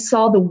 When they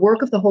saw the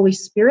work of the Holy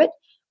Spirit,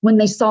 when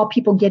they saw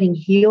people getting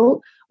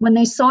healed, when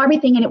they saw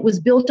everything and it was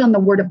built on the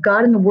Word of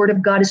God, and the Word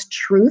of God is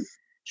truth.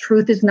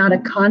 Truth is not a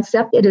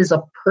concept. It is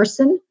a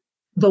person.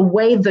 The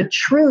way, the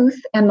truth,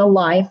 and the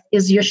life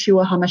is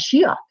Yeshua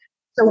HaMashiach.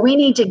 So we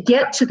need to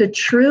get to the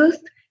truth,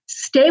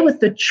 stay with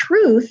the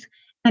truth,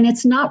 and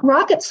it's not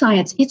rocket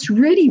science. It's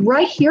really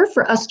right here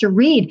for us to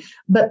read.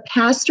 But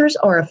pastors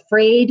are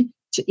afraid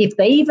to, if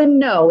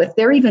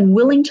they're even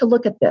willing to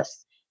look at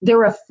this,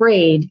 they're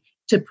afraid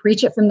to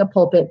preach it from the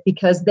pulpit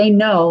because they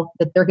know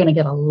that they're going to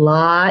get a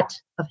lot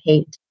of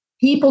hate.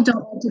 People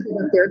don't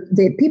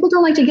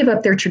like to give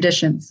up their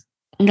traditions.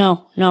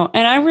 No.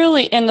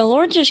 And the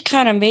Lord just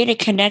kind of made a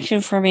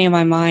connection for me in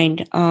my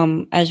mind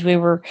as we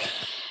were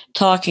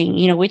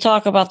talking. We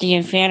talk about the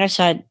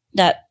infanticide,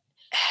 that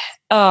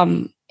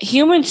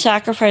human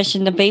sacrifice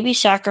and the baby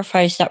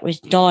sacrifice that was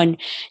done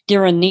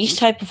during these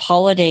type of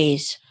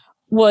holidays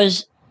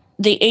was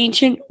the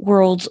ancient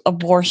world's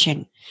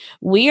abortion.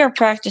 We are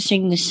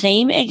practicing the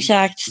same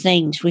exact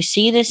things. We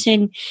see this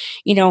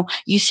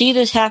you see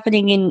this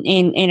happening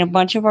in a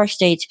bunch of our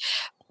states.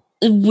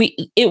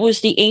 It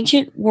was the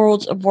ancient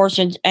world's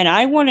abortions, and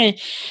I want to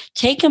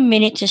take a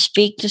minute to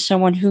speak to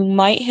someone who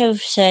might have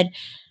said,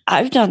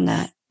 "I've done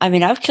that. I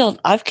mean, I've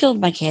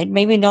killed my kid.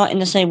 Maybe not in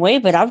the same way,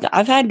 but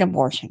I've had an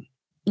abortion."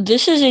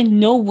 This is in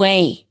no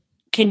way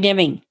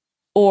condemning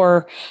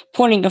or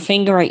pointing a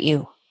finger at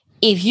you.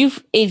 If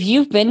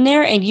you've been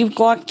there and you've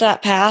walked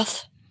that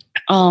path,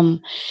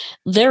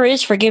 there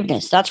is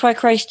forgiveness. That's why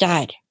Christ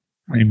died.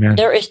 Amen.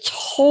 There is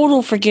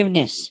total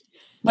forgiveness.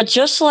 But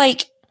just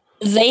like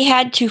they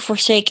had to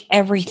forsake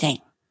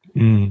everything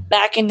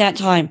back in that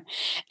time,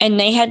 and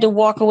they had to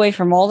walk away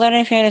from all that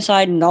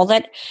infanticide and all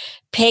that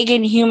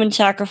pagan human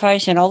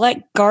sacrifice and all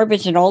that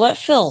garbage and all that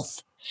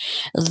filth.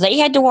 They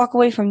had to walk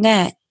away from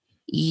that.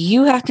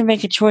 You have to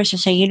make a choice to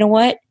say, you know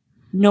what?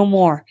 No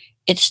more.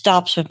 It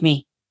stops with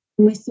me.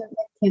 We certainly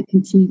can't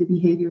continue the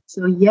behavior.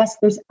 So yes,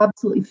 there's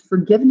absolutely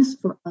forgiveness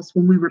for us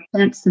when we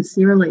repent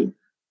sincerely,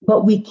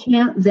 but we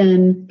can't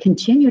then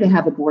continue to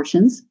have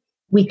abortions.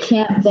 We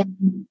can't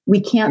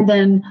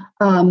then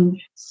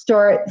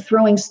start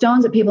throwing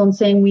stones at people and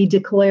saying we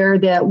declare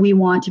that we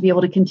want to be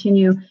able to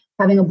continue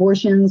having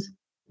abortions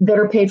that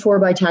are paid for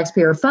by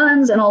taxpayer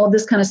funds and all of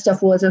this kind of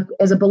stuff. Well,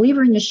 as a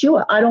believer in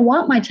Yeshua, I don't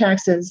want my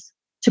taxes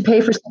to pay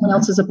for someone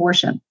else's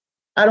abortion.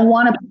 I don't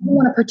want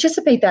to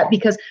participate that,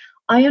 because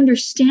I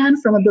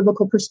understand from a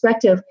biblical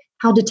perspective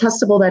how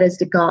detestable that is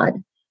to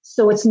God.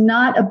 So it's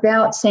not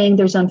about saying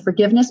there's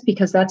unforgiveness,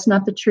 because that's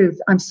not the truth.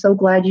 I'm so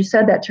glad you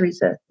said that,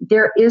 Teresa.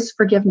 There is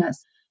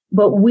forgiveness,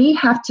 but we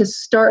have to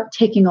start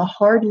taking a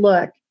hard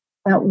look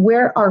at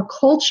where our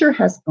culture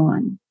has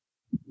gone,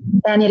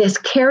 and it has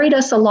carried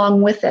us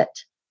along with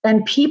it.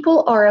 And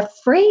people are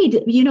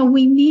afraid.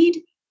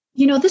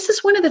 This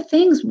is one of the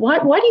things. Why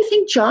do you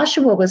think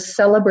Joshua was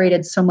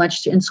celebrated so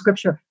much in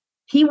Scripture?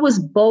 He was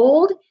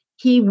bold.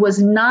 He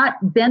was not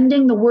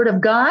bending the word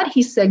of God.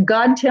 He said,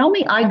 God, tell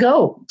me, I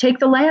go. Take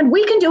the land.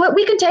 We can do it.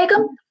 We can take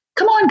them.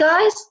 Come on,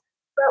 guys.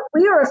 But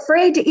we are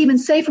afraid to even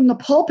say from the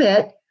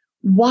pulpit,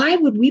 why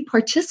would we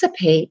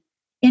participate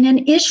in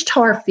an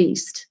Ishtar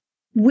feast?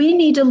 We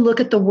need to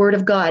look at the word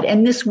of God.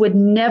 And this would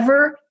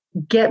never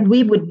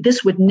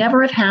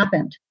have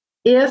happened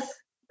if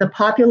the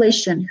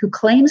population who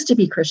claims to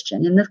be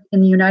Christian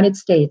in the United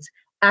States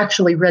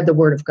actually read the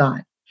Word of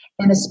God.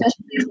 And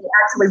especially if they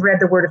actually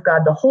read the Word of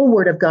God, the whole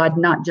Word of God,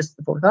 not just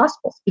the 4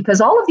 Gospels, because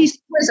all of these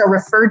stories are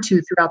referred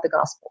to throughout the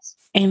Gospels.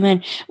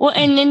 Amen. Well,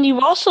 and then you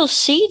also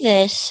see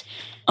this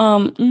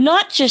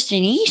not just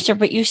in Easter,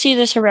 but you see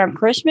this around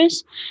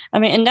Christmas. I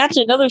mean, and that's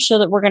another show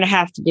that we're going to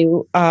have to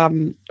do.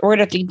 We're going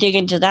to have to dig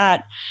into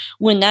that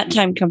when that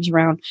time comes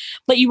around.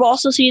 But you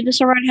also see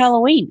this around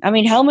Halloween. I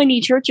mean, how many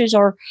churches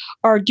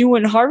are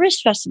doing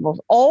harvest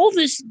festivals? All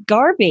this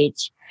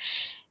garbage.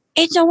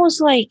 It's almost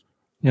like,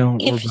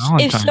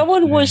 if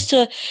someone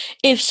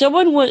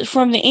was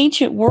from the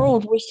ancient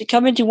world was to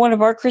come into one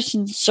of our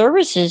Christian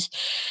services,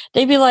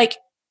 they'd be like,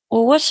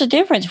 well, what's the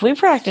difference? We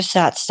practice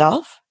that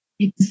stuff.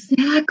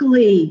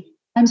 Exactly.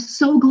 I'm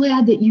so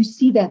glad that you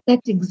see that.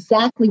 That's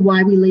exactly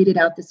why we laid it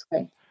out this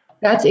way.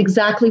 That's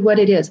exactly what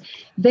it is.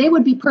 They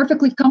would be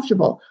perfectly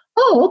comfortable.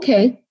 Oh,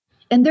 okay.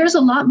 And there's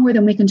a lot more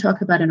than we can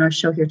talk about in our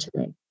show here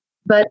today.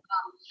 But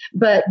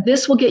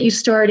this will get you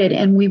started.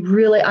 And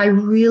I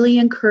really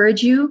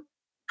encourage you,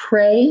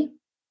 pray,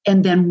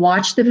 and then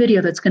watch the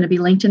video that's going to be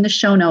linked in the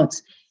show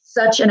notes.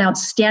 Such an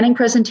outstanding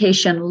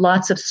presentation,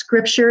 lots of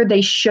scripture.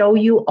 They show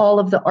you all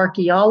of the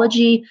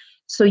archaeology.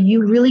 So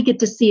you really get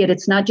to see it.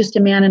 It's not just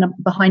a man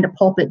behind a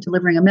pulpit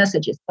delivering a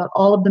message. It's got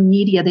all of the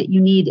media that you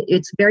need.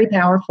 It's very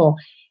powerful.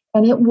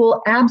 And it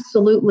will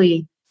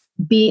absolutely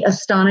be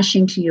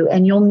astonishing to you.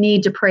 And you'll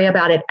need to pray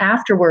about it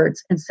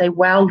afterwards and say,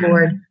 wow,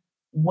 Lord,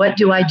 what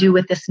do I do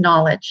with this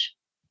knowledge?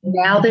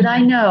 Now that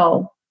I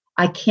know,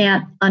 I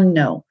can't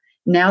unknow.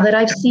 Now that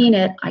I've seen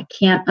it, I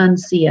can't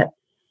unsee it.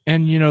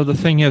 And, the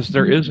thing is,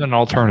 there is an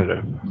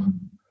alternative.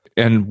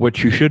 And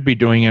what you should be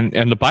doing,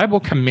 and the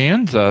Bible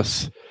commands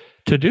us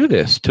to do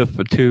this,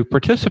 to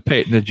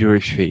participate in the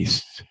Jewish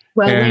feasts.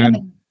 Well,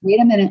 wait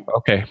a minute.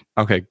 Okay.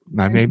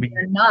 Maybe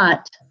they're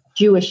not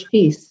Jewish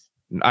feasts.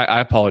 I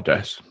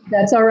apologize.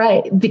 That's all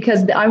right,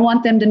 because I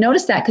want them to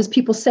notice that, because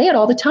people say it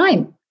all the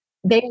time.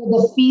 They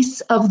are the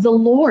feasts of the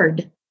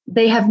Lord.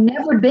 They have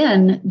never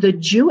been the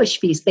Jewish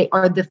feasts. They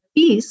are the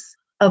feasts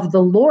of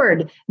the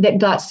Lord that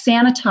got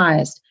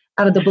sanitized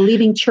out of the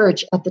believing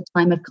church at the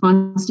time of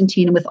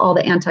Constantine, and with all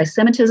the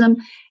anti-Semitism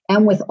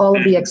and with all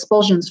of the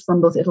expulsions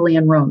from both Italy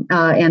and Rome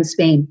and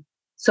Spain.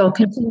 So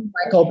continue,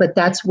 Michael, but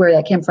that's where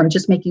that came from,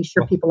 just making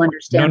sure people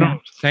understand. No,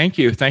 thank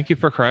you. Thank you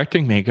for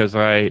correcting me, because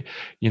I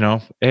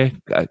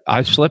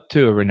slip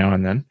too every now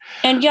and then.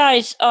 And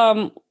guys,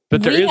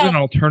 but there is an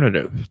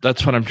alternative.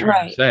 That's what I'm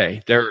trying to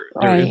say. There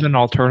is an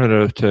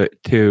alternative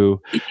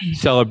to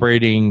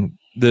celebrating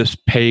this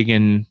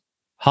pagan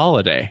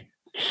holiday.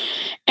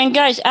 And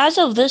guys, as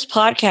of this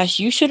podcast,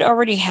 you should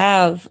already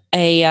have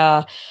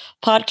a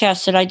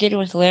podcast that I did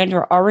with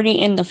Landra already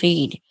in the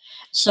feed.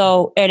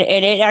 So, and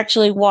it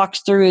actually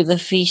walks through the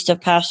Feast of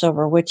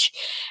Passover, which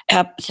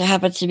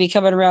happens to be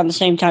coming around the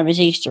same time as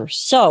Easter.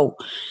 So,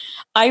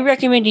 I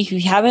recommend, if you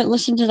haven't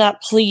listened to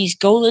that, please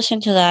go listen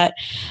to that.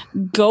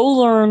 Go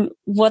learn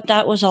what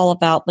that was all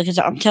about, because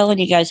I'm telling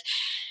you guys,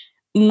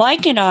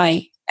 Mike and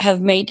I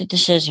have made the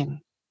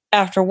decision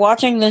after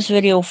watching this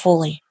video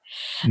fully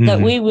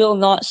that we will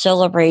not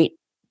celebrate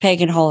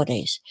pagan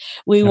holidays.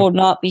 We will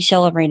not be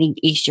celebrating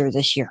Easter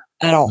this year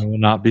at all. We will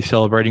not be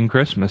celebrating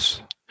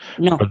Christmas.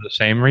 No. For the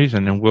same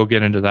reason, and we'll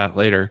get into that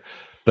later.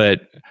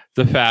 But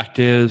the fact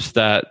is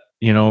that,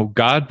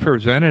 God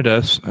presented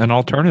us an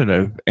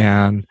alternative,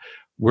 and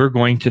we're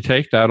going to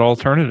take that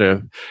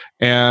alternative.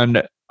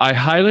 And I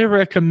highly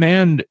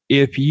recommend,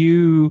 if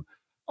you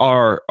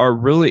are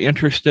really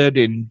interested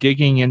in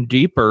digging in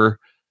deeper,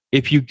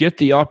 if you get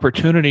the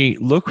opportunity,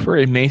 look for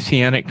a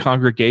Messianic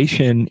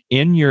congregation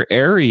in your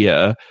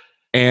area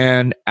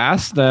and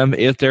ask them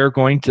if they're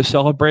going to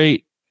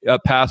celebrate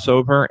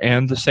Passover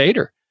and the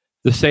Seder.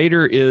 The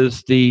Seder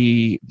is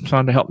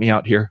Sanda, help me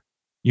out here.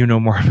 You know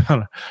more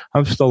about it.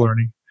 I'm still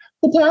learning.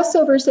 The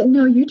Passover,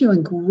 no, you're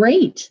doing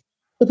great.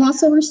 The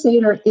Passover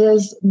Seder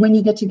is when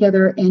you get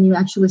together and you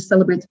actually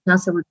celebrate the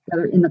Passover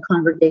together in the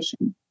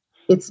congregation.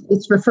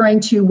 It's referring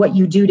to what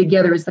you do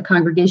together as the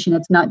congregation.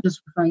 It's not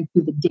just referring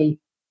to the date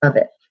of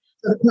it.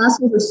 So the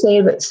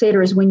Passover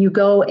Seder is when you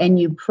go and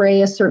you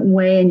pray a certain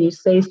way and you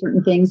say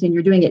certain things and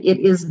you're doing it. It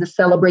is the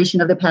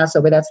celebration of the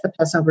Passover. That's the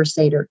Passover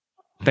Seder.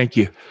 Thank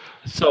you.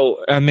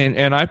 So,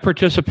 and I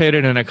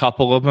participated in a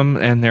couple of them,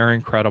 and they're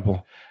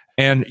incredible.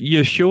 And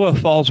Yeshua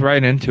falls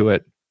right into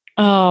it.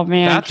 Oh,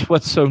 man. That's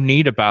what's so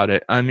neat about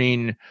it.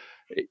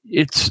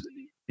 It's,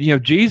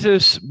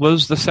 Jesus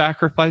was the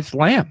sacrificed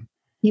lamb.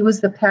 He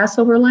was the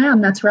Passover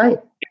lamb. That's right.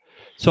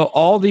 So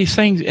all these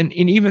things, and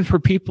even for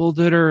people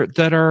that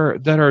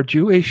are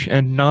Jewish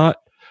and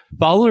not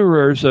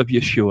followers of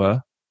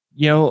Yeshua,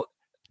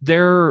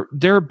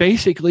 they're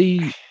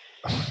basically,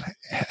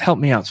 help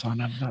me out,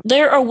 son.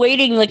 They're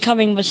awaiting the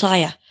coming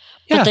Messiah,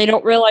 but they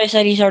don't realize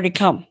that he's already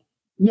come.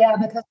 Yeah,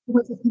 because there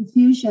was a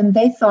confusion.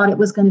 They thought it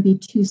was going to be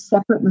two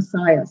separate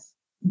Messiahs.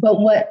 But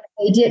what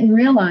they didn't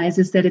realize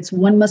is that it's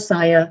one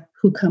Messiah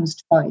who comes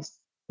twice.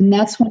 And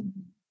that's one of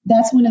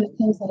the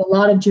things that a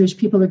lot of Jewish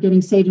people are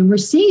getting saved. And we're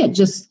seeing it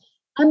just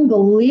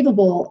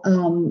unbelievable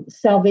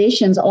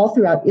salvations all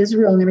throughout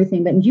Israel and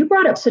everything. But you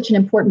brought up such an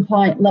important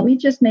point. Let me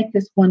just make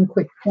this one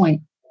quick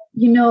point.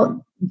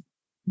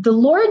 The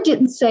Lord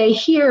didn't say,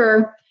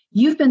 here,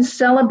 you've been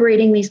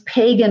celebrating these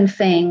pagan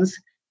things.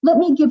 Let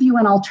me give you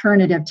an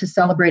alternative to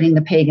celebrating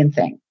the pagan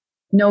thing.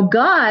 No,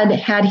 God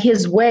had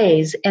his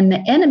ways, and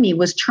the enemy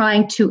was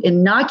trying to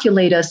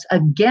inoculate us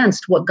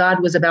against what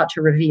God was about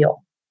to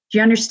reveal. Do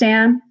you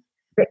understand?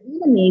 The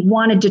enemy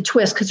wanted to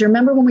twist, because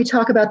remember when we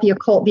talk about the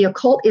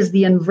occult is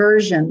the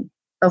inversion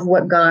of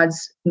what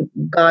God's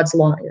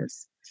law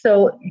is.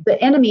 So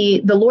the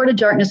enemy, the Lord of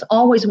darkness,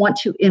 always want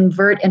to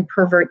invert and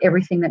pervert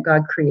everything that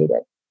God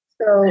created.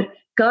 So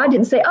God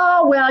didn't say,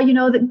 oh,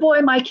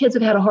 well, my kids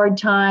have had a hard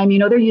time.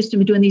 They're used to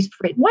me doing these.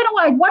 Why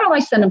don't I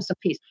send them some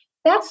peace?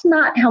 That's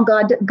not how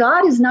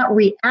God is not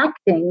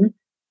reacting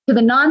to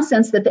the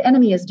nonsense that the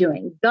enemy is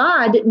doing.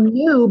 God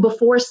knew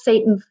before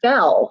Satan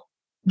fell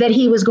that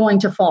he was going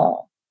to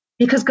fall,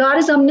 because God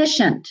is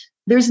omniscient.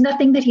 There's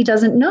nothing that he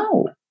doesn't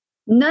know.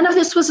 None of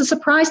this was a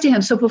surprise to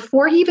him. So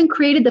before he even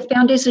created the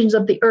foundations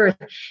of the earth,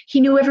 he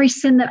knew every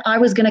sin that I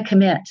was going to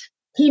commit.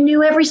 He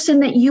knew every sin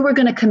that you were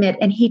going to commit,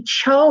 and he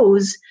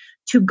chose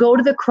to go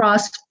to the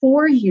cross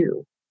for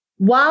you.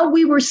 While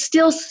we were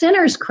still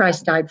sinners,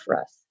 Christ died for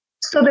us.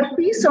 So the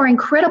feasts are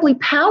incredibly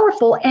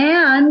powerful,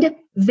 and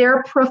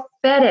they're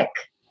prophetic.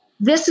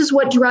 This is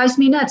what drives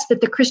me nuts,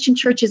 that the Christian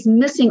church is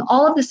missing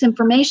all of this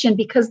information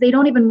because they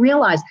don't even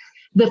realize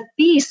the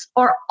feasts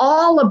are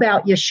all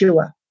about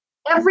Yeshua.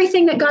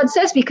 Everything that God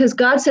says, because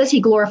God says he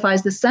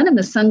glorifies the Son and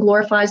the Son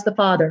glorifies the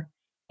Father.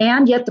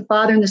 And yet the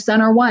Father and the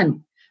Son are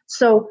one.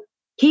 So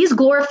he's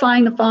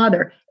glorifying the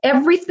Father.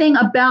 Everything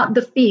about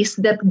the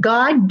feast that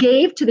God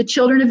gave to the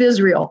children of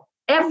Israel,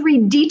 every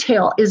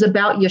detail is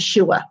about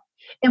Yeshua.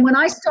 And when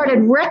I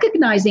started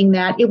recognizing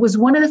that, it was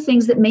one of the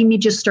things that made me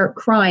just start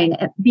crying,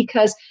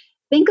 because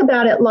think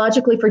about it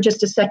logically for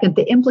just a second,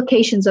 the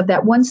implications of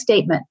that one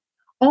statement.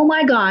 Oh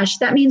my gosh,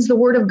 that means the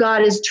word of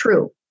God is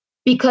true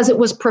because it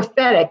was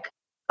prophetic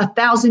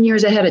 1,000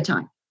 years ahead of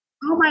time.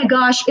 Oh my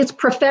gosh, it's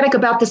prophetic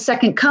about the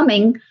second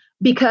coming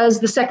because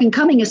the second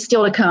coming is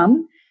still to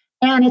come.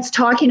 And it's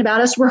talking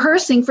about us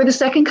rehearsing for the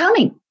second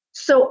coming.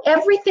 So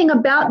everything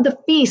about the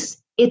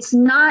feast, it's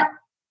not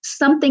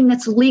something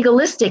that's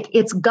legalistic.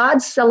 It's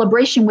God's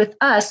celebration with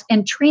us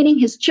and training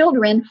his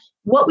children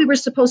what we were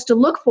supposed to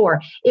look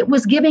for. It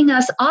was giving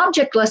us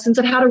object lessons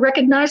of how to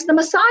recognize the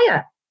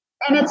Messiah.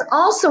 And it's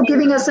also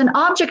giving us an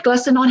object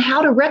lesson on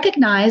how to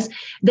recognize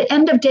the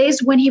end of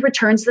days when he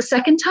returns the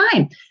second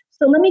time.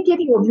 So let me give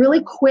you a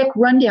really quick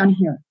rundown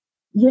here.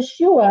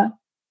 Yeshua,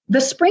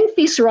 the spring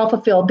feasts are all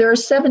fulfilled. There are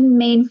 7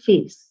 main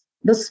feasts.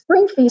 The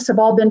spring feasts have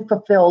all been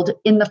fulfilled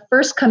in the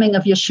first coming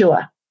of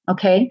Yeshua.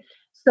 Okay?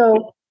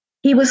 So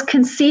he was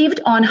conceived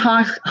on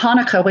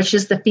Hanukkah, which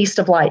is the Feast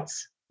of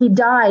Lights. He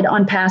died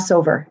on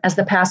Passover as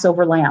the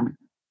Passover lamb.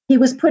 He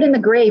was put in the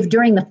grave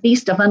during the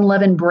Feast of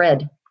Unleavened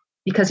Bread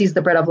because he's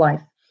the bread of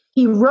life.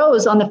 He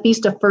rose on the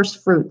Feast of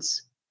First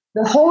Fruits.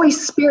 The Holy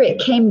Spirit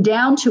came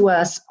down to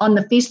us on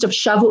the Feast of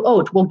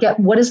Shavuot.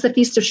 What is the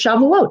Feast of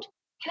Shavuot?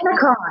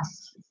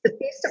 Pentecost. The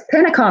Feast of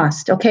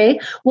Pentecost, okay?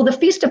 Well, the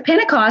Feast of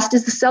Pentecost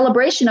is the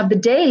celebration of the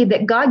day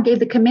that God gave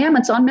the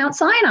commandments on Mount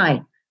Sinai.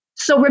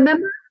 So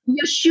remember,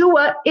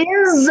 Yeshua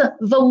is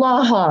the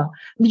law.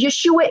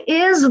 Yeshua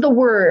is the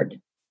Word.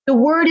 The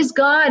Word is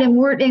God, and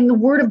the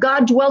Word of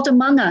God dwelt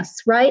among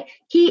us, right?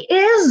 He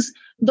is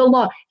the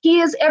law.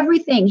 He is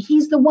everything.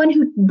 He's the one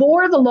who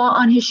bore the law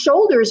on his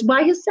shoulders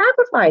by his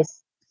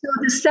sacrifice. So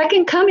the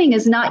second coming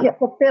is not yet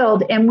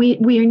fulfilled, and we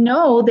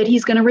know that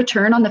he's going to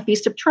return on the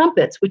Feast of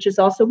Trumpets, which is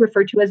also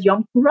referred to as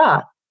Yom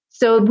Kippur.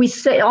 So we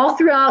say all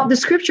throughout the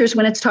scriptures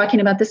when it's talking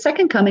about the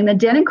second coming, the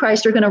dead in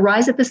Christ are going to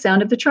rise at the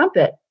sound of the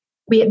trumpet.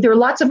 There are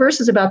lots of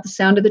verses about the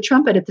sound of the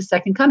trumpet at the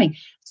second coming.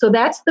 So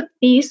that's the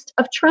Feast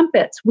of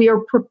Trumpets. We are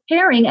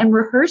preparing and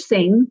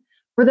rehearsing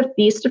for the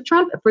Feast of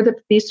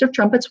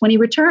Trumpets when he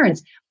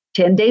returns.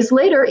 10 days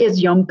later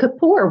is Yom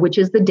Kippur, which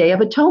is the Day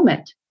of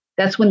Atonement.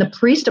 That's when the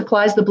priest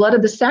applies the blood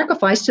of the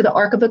sacrifice to the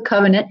Ark of the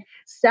Covenant,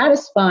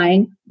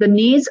 satisfying the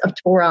needs of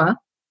Torah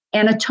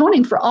and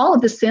atoning for all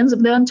of the sins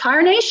of the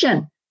entire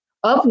nation,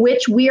 of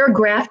which we are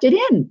grafted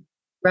in,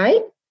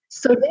 right?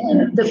 So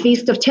then the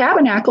Feast of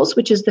Tabernacles,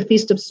 which is the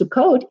Feast of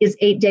Sukkot, is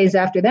 8 days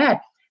after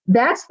that.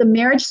 That's the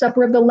marriage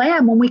supper of the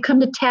Lamb. When we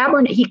come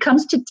to he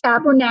comes to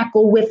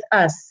tabernacle with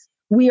us.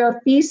 We are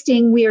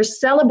feasting. We are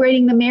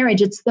celebrating the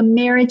marriage. It's the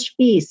marriage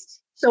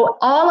feast. So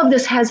all of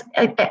this has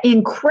an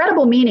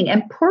incredible meaning.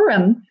 And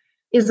Purim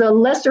is a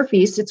lesser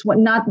feast. It's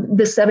not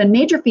the 7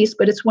 major feasts,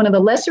 but it's one of the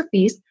lesser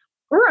feasts.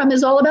 Purim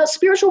is all about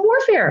spiritual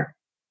warfare.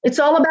 It's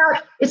all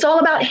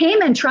about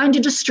Haman trying to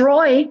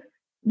destroy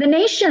the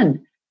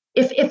nation.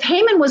 If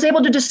Haman was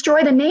able to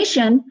destroy the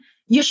nation,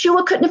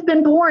 Yeshua couldn't have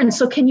been born.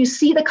 So can you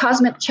see the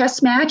cosmic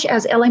chess match,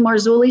 as L.A.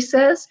 Marzulli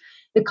says?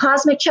 The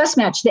cosmic chess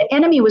match. The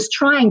enemy was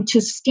trying to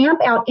stamp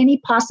out any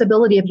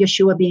possibility of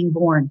Yeshua being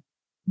born.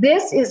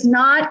 This is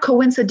not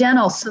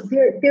coincidental. So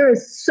there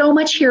is so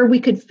much here.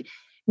 We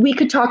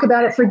could talk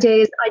about it for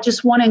days. I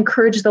just want to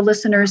encourage the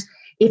listeners.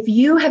 If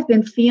you have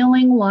been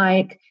feeling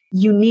like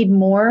you need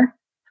more,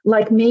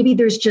 like maybe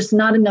there's just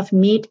not enough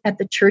meat at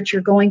the church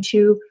you're going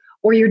to,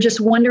 or you're just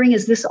wondering,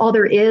 is this all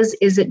there is?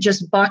 Is it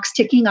just box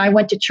ticking? I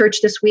went to church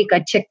this week,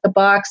 I ticked the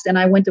box, and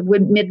I went to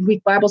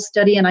midweek Bible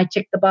study and I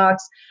ticked the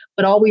box,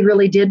 but all we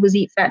really did was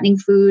eat fattening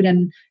food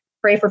and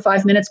pray for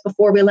 5 minutes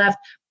before we left.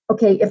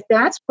 Okay, if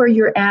that's where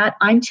you're at,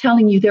 I'm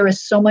telling you, there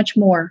is so much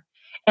more.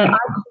 And I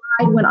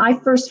cried when I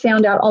first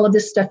found out all of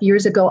this stuff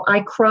years ago. I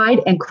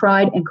cried and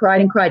cried and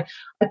cried and cried.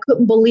 I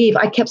couldn't believe.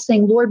 I kept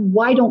saying, Lord,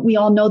 why don't we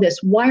all know this?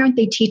 Why aren't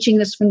they teaching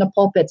this from the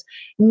pulpits?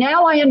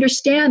 Now I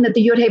understand that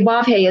the Yod He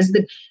Vav He is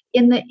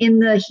in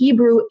the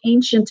Hebrew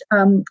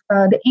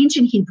the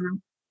ancient Hebrew,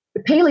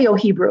 the Paleo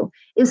Hebrew,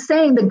 is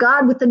saying the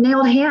God with the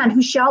nailed hand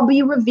who shall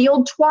be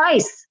revealed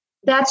twice.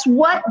 That's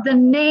what the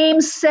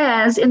name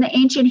says in the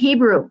ancient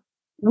Hebrew.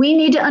 We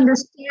need to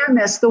understand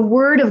this. The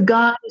word of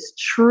God is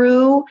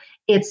true.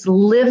 It's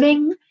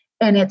living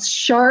and it's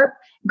sharp,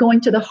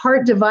 going to the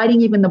heart,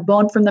 dividing even the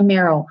bone from the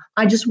marrow.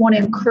 I just want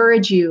to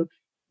encourage you.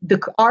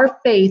 Our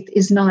faith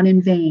is not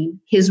in vain.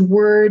 His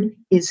word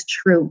is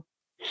true.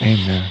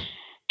 Amen.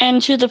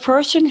 And to the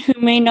person who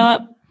may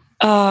not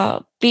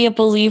be a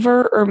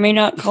believer or may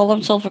not call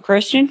himself a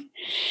Christian,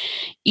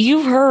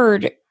 you've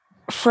heard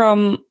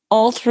from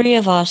all three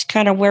of us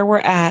kind of where we're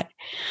at.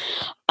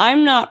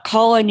 I'm not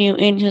calling you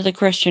into the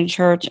Christian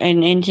church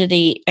and into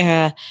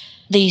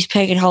these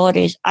pagan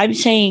holidays. I'm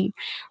saying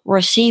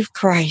receive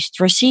Christ,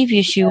 receive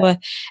Yeshua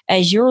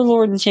as your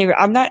Lord and Savior.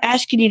 I'm not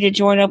asking you to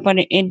join up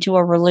into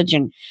a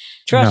religion.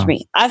 Trust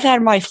me, I've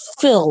had my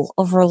fill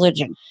of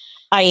religion.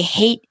 I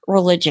hate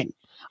religion.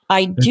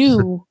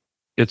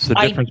 It's the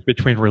difference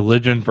between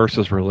religion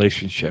versus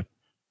relationship.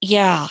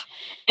 Yeah.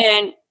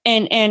 And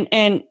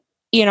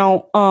you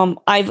know,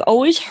 I've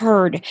always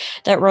heard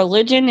that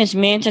religion is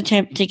man's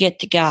attempt to get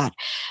to God.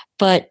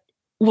 But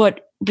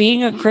what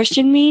being a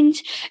Christian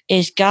means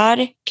is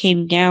God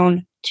came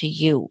down to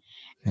you,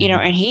 you know,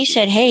 and he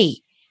said, hey,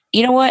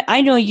 you know what?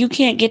 I know you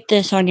can't get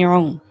this on your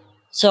own.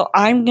 So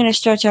I'm going to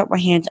stretch out my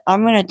hands.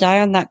 I'm going to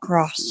die on that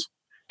cross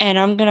and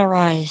I'm going to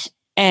rise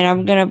and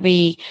I'm going to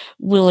be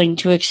willing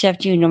to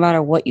accept you no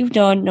matter what you've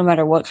done, no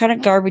matter what kind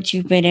of garbage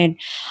you've been in.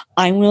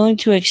 I'm willing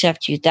to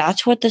accept you.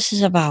 That's what this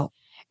is about.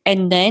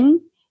 And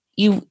then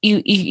you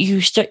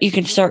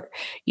can start,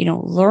 you know,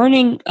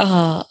 learning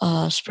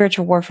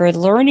spiritual warfare,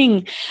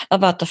 learning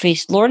about the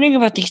faith, learning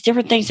about these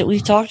different things that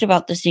we've talked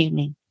about this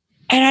evening.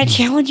 And I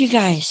challenge you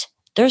guys,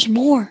 there's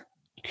more.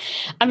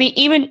 I mean,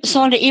 even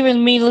Sanda,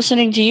 even me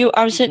listening to you,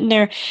 I'm sitting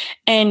there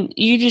and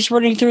you just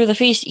running through the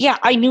feast. Yeah,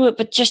 I knew it,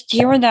 but just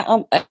hearing that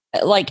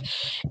like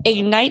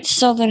ignites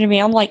something to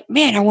me. I'm like,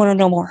 man, I want to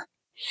know more.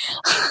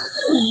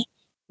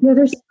 Yeah,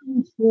 there's so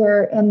much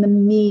there, and the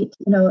meat,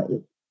 you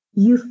know,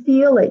 you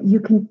feel it.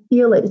 You can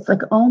feel it. It's like,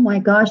 oh my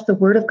gosh, the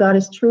word of God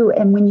is true.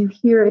 And when you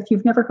hear, if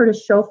you've never heard a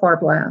shofar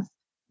blast,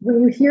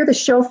 when you hear the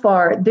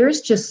shofar,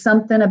 there's just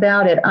something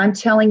about it. I'm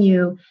telling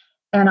you,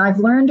 and I've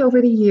learned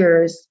over the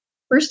years,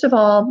 first of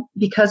all,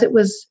 because it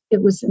was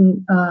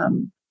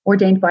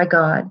ordained by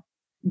God,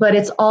 but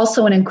it's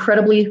also an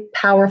incredibly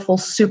powerful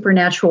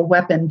supernatural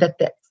weapon that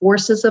the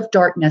forces of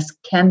darkness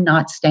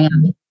cannot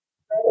stand.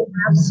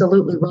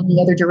 Absolutely run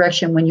the other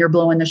direction when you're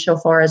blowing the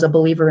shofar as a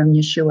believer in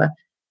Yeshua.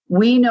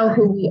 We know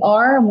who we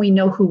are and we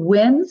know who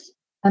wins.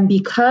 And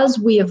because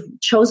we have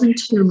chosen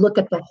to look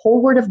at the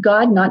whole word of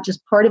God, not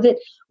just part of it,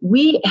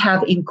 we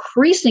have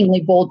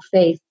increasingly bold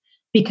faith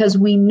because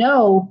we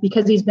know,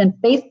 because he's been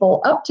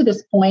faithful up to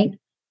this point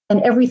and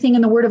everything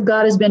in the word of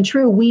God has been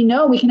true, we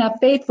know we can have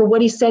faith for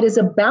what he said is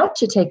about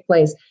to take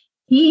place.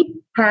 He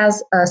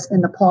has us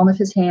in the palm of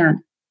his hand.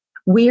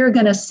 We are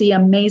going to see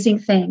amazing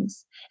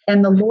things.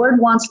 And the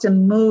Lord wants to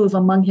move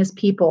among his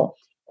people.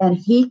 And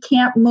he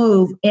can't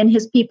move in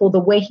his people the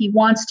way he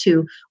wants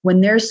to when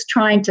they're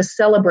trying to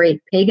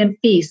celebrate pagan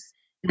feasts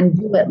and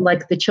do it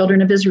like the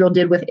children of Israel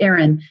did with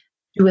Aaron,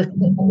 do a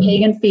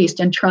pagan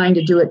feast and trying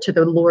to do it to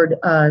the Lord,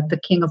 the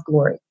King of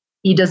Glory.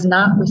 He does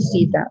not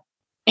receive that.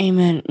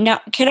 Amen.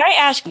 Now, can I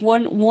ask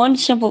one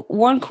simple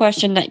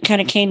question that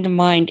kind of came to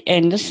mind?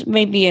 And this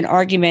may be an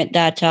argument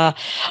that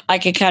I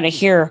could kind of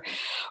hear.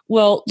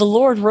 Well, the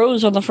Lord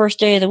rose on the first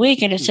day of the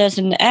week, and it says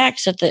in the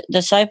Acts that the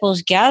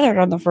disciples gathered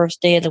on the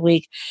first day of the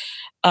week.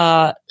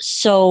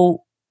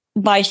 So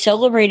by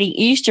celebrating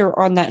Easter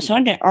on that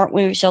Sunday, aren't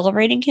we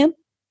celebrating him?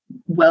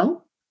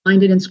 Well,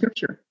 find it in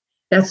Scripture.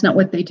 That's not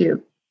what they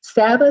do.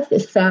 Sabbath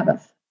is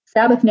Sabbath.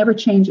 Sabbath never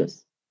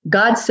changes.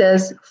 God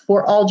says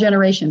for all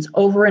generations,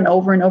 over and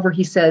over and over,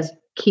 he says,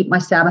 keep my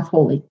Sabbath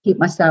holy, keep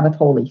my Sabbath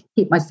holy,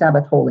 keep my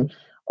Sabbath holy,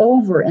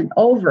 over and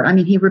over. I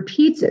mean, he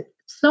repeats it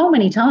so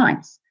many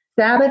times.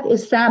 Sabbath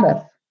is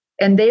Sabbath.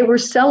 And they were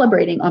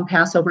celebrating on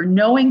Passover,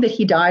 knowing that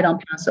he died on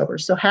Passover.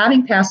 So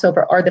having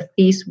Passover are the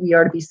feasts we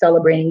are to be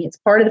celebrating. It's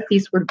part of the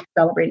feast we're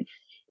celebrating.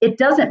 It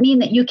doesn't mean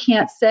that you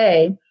can't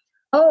say,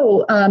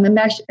 and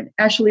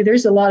actually,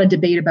 there's a lot of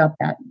debate about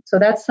that. So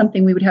that's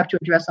something we would have to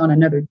address on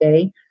another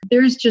day.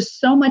 There's just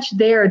so much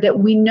there that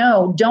we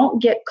know.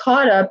 Don't get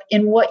caught up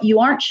in what you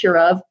aren't sure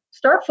of.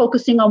 Start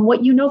focusing on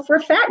what you know for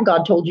a fact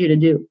God told you to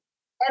do.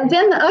 And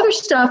then the other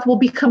stuff will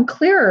become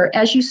clearer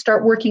as you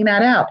start working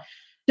that out.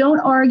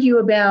 Don't argue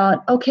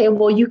about, okay,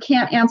 well, you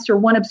can't answer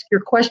one obscure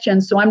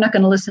question, so I'm not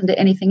going to listen to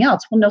anything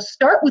else. Well, no,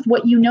 start with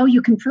what you know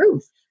you can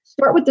prove.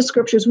 Start with the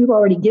scriptures we've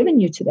already given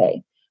you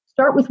today.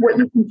 Start with what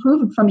you can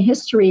prove from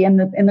history and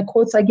the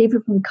quotes I gave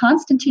you from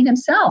Constantine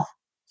himself,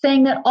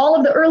 saying that all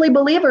of the early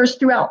believers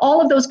throughout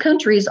all of those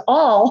countries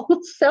all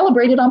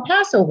celebrated on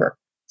Passover.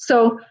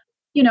 So,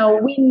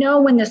 we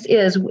know when this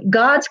is.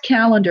 God's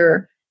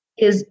calendar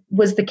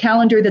was the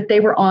calendar that they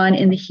were on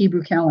in the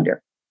Hebrew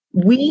calendar.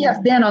 We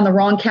have been on the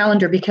wrong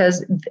calendar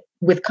because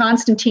with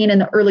Constantine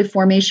and the early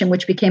formation,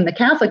 which became the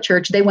Catholic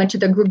Church, they went to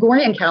the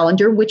Gregorian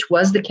calendar, which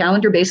was the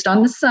calendar based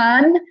on the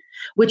sun,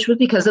 which was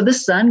because of the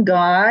sun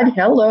god.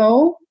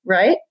 Hello,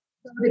 right?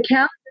 So the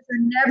calendars are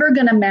never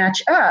going to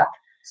match up.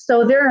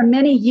 So there are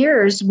many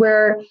years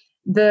where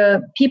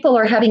the people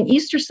are having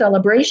Easter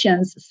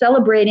celebrations,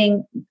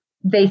 celebrating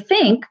the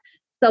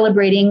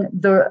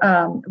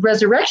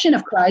resurrection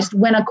of Christ,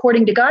 when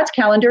according to God's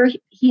calendar,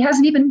 he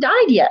hasn't even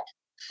died yet.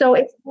 So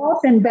it's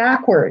often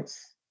backwards.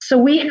 So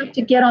we have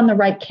to get on the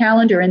right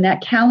calendar, and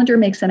that calendar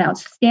makes an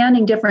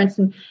outstanding difference.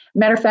 And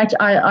matter of fact,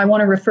 I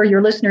want to refer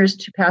your listeners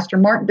to Pastor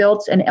Mark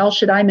Biltz and El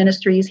Shaddai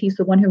Ministries. He's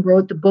the one who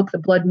wrote the book, The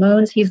Blood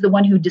Moons. He's the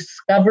one who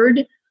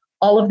discovered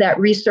all of that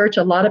research.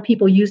 A lot of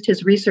people used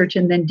his research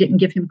and then didn't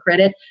give him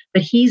credit,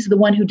 but he's the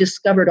one who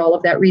discovered all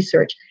of that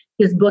research.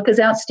 His book is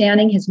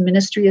outstanding. His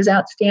ministry is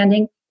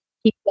outstanding.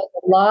 He has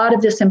a lot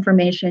of this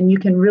information. You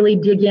can really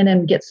dig in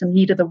and get some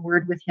meat of the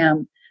word with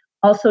him.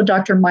 Also,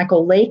 Dr.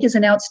 Michael Lake is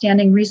an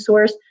outstanding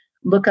resource.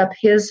 Look up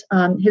his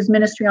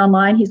ministry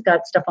online. He's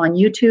got stuff on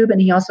YouTube, and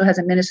he also has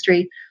a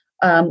ministry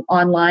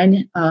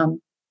online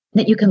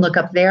that you can look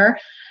up there.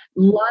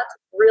 Lots of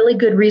really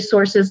good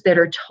resources that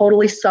are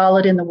totally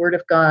solid in the Word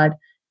of God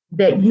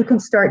that you can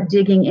start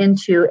digging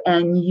into,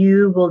 and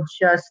you'll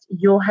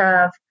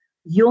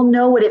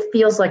know what it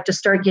feels like to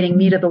start getting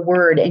meat of the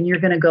Word, and you're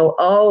going to go,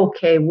 oh,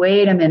 okay,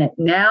 wait a minute.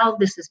 Now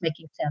this is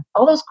making sense.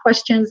 All those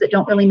questions that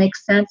don't really make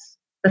sense,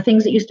 the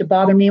things that used to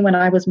bother me when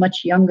I was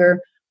much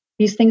younger,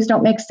 these things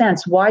don't make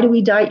sense. Why do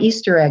we dye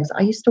Easter eggs?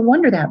 I used to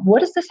wonder that.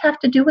 What does this have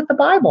to do with the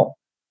Bible?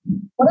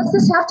 What does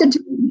this have to do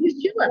with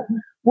Yeshua?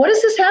 What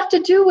does this have to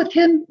do with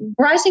him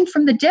rising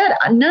from the dead?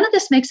 None of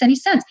this makes any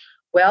sense.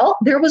 Well,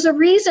 there was a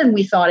reason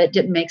we thought it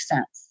didn't make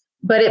sense.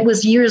 But it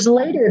was years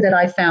later that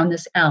I found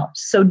this out.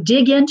 So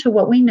dig into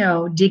what we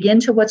know, dig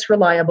into what's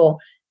reliable,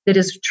 that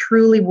is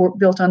truly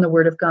built on the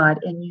Word of God,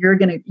 and your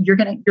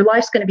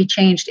life's going to be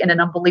changed in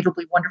an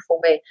unbelievably wonderful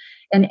way.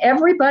 And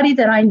everybody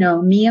that I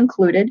know, me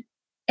included,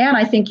 and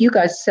I think you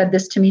guys said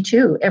this to me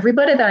too,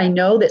 everybody that I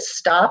know that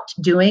stopped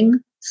doing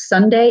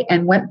Sunday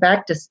and went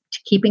back to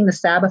keeping the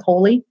Sabbath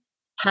holy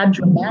had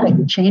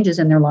dramatic changes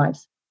in their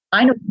lives.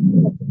 I know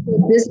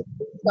business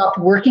stopped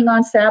working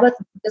on Sabbath,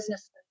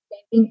 business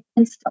changing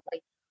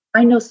instantly.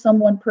 I know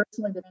someone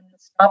personally that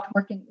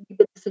made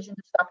the decision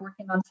to stop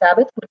working on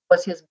Sabbath, which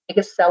was his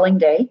biggest selling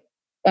day.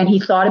 And he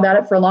thought about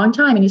it for a long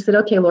time. And he said,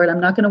 okay, Lord, I'm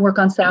not going to work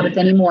on Sabbath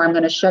anymore. I'm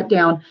going to shut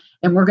down,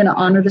 and we're going to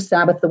honor the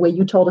Sabbath the way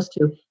you told us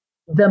to.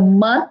 The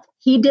month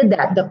he did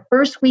that, the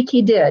first week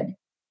he did,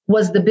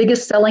 was the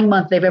biggest selling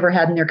month they've ever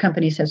had in their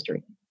company's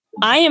history.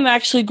 I am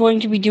actually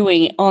going to be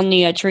doing on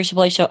the Teresa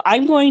Blake show,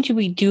 I'm going to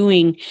be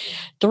doing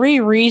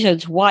 3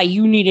 reasons why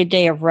you need a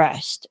day of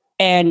rest.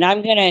 And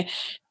I'm going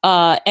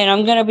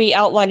to be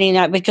outlining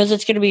that because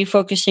it's going to be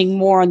focusing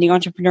more on the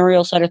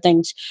entrepreneurial side of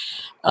things.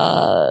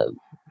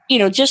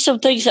 Just some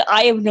things that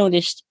I have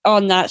noticed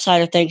on that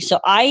side of things. So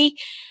I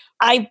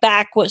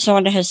back what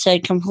Sanda has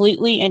said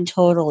completely and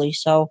totally.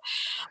 So,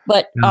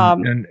 but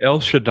and El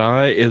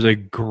Shaddai is a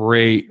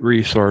great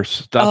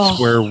resource. That's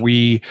where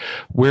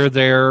we're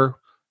there,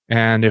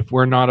 and if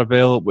we're not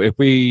available, if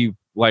we,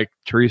 like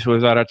Teresa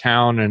was out of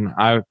town and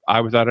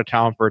I was out of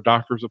town for a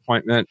doctor's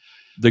appointment,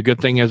 the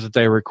good thing is that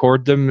they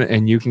record them,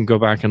 and you can go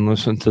back and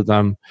listen to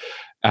them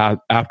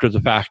after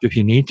the fact if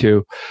you need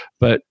to.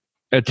 But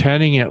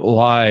attending it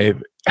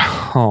live,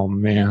 oh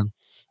man.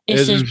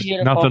 It's There's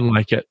nothing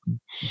like it.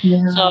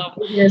 Yeah,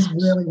 it is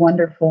really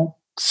wonderful.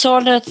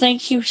 Sanda,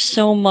 thank you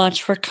so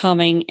much for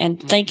coming,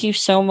 and thank you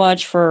so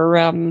much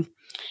for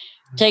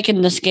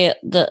taking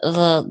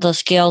the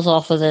scales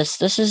off of this.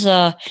 This is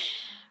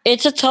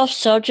it's a tough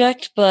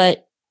subject,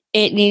 but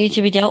it needed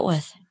to be dealt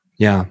with.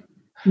 Yeah.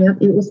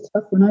 Yep, it was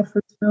tough when I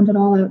first found it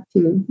all out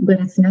too, but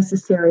it's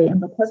necessary. And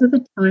because of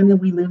the time that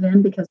we live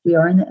in, because we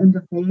are in the end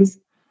of days,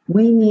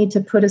 we need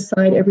to put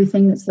aside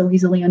everything that so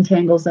easily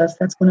entangles us.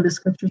 That's one of the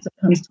scriptures that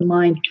comes to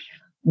mind.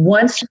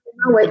 Once you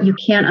know it, you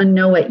can't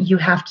unknow it. You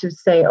have to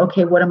say,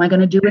 okay, what am I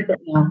going to do with it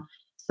now?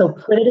 So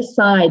put it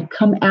aside.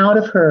 Come out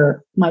of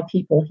her, my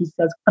people. He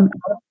says, come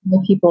out of my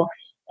people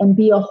and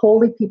be a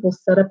holy people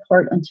set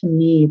apart unto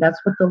me. That's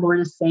what the Lord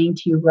is saying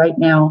to you right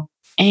now.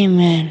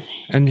 Amen.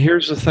 And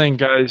here's the thing,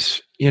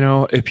 guys.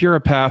 If you're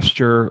a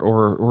pastor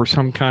or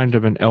some kind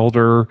of an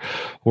elder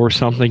or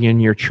something in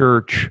your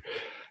church,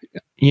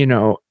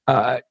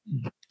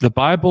 the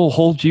Bible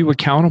holds you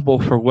accountable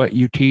for what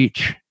you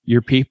teach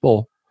your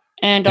people.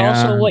 And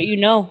also what you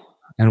know.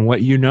 and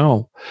what you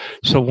know.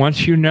 So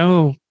once you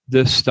know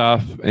this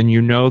stuff and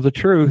you know the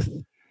truth,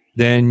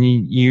 then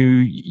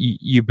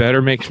you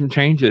better make some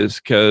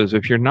changes, because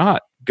if you're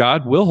not,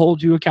 God will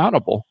hold you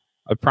accountable.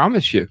 I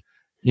promise you.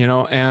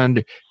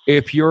 And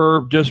if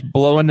you're just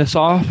blowing this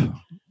off,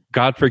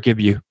 God forgive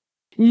you.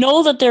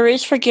 Know that there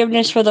is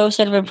forgiveness for those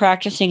that have been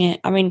practicing it.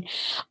 I mean,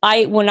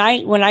 when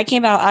I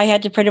came out, I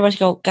had to pretty much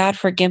go, God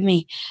forgive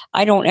me.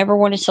 I don't ever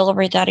want to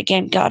celebrate that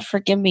again. God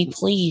forgive me,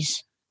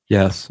 please.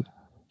 Yes.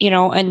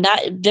 And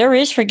that there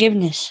is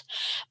forgiveness,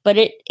 but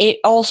it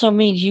also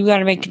means you got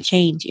to make a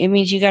change. It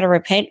means you got to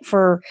repent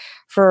for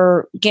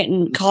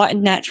getting caught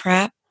in that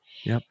trap.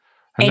 Yep.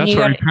 And that's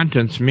what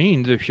repentance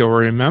means, if you'll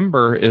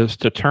remember, is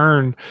to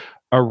turn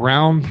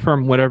around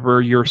from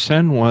whatever your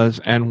sin was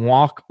and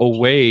walk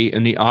away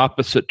in the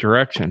opposite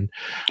direction.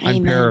 Amen.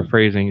 I'm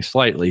paraphrasing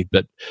slightly,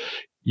 but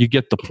you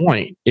get the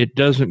point. It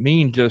doesn't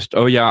mean just,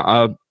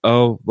 oh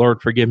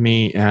Lord, forgive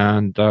me,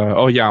 and I'm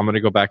going to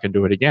go back and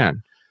do it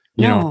again.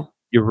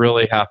 You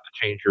really have to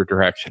change your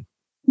direction.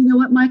 You know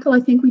what, Michael? I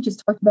think we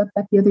just talked about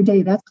that the other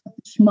day. That's what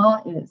the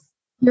Shema is.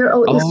 Hear,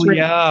 O Israel. Oh,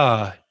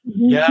 yeah.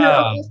 Yeah. Hear,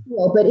 O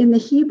Israel. But in the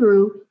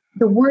Hebrew,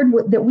 the word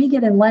that we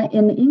get in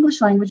the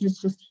English language is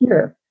just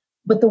hear.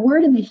 But the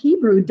word in the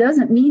Hebrew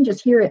doesn't mean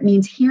just hear. It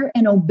means hear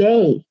and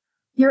obey,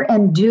 hear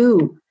and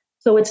do.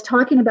 So it's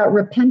talking about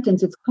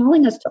repentance. It's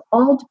calling us to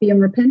all to be in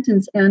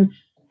repentance. And,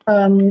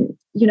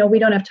 we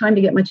don't have time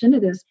to get much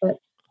into this, but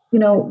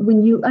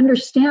when you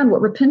understand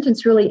what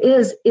repentance really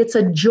is, it's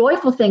a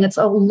joyful thing. It's,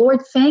 oh,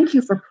 Lord, thank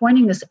you for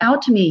pointing this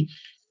out to me.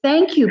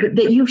 Thank you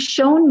that you've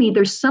shown me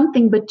there's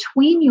something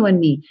between you and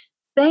me.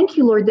 Thank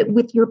you, Lord, that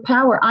with your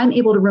power, I'm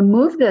able to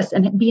remove this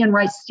and be in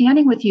right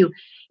standing with you.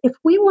 If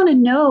we want to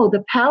know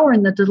the power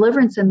and the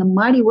deliverance and the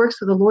mighty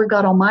works of the Lord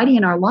God Almighty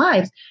in our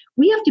lives,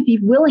 we have to be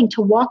willing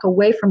to walk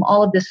away from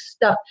all of this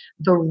stuff,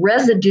 the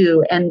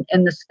residue and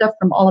the stuff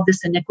from all of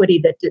this iniquity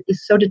that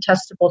is so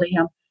detestable to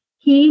him.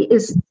 He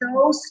is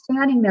so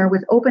standing there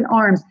with open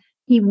arms.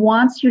 He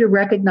wants you to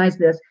recognize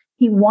this.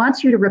 He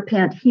wants you to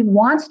repent. He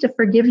wants to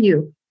forgive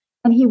you.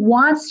 And he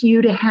wants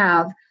you to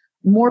have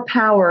more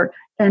power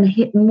and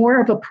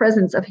more of a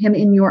presence of him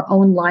in your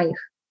own life.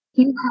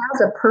 He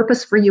has a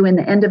purpose for you in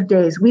the end of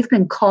days. We've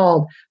been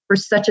called for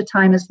such a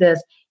time as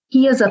this.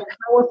 He is a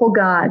powerful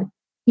God.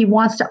 He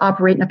wants to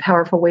operate in a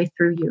powerful way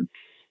through you.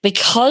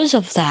 Because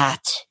of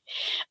that,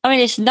 I mean,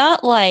 it's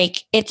not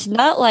like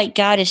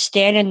God is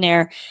standing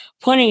there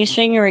pointing his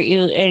finger at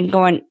you and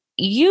going,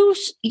 you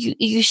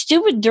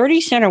stupid,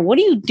 dirty sinner. What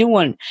are you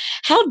doing?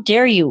 How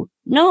dare you?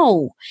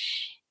 No,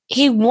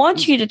 he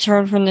wants you to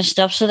turn from this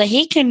stuff so that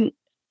he can,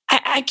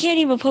 I can't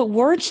even put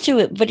words to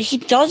it, but he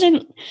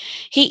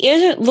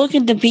isn't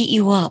looking to beat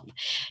you up.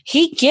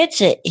 He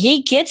gets it.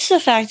 He gets the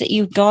fact that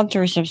you've gone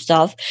through some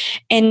stuff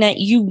and that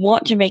you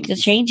want to make the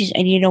changes.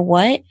 And you know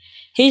what?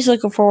 He's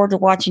looking forward to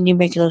watching you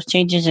make those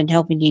changes and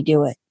helping you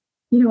do it.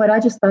 You know what? I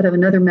just thought of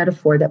another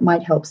metaphor that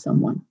might help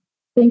someone.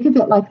 Think of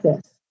it like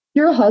this.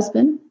 You're a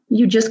husband.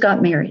 You just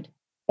got married.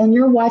 And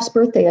your wife's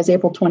birthday is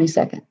April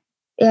 22nd.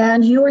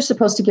 And you were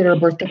supposed to get her a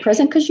birthday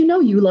present because you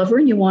love her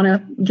and you want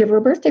to give her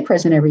a birthday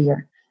present every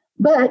year.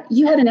 But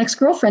you had an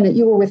ex-girlfriend that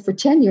you were with for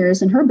 10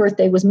 years and her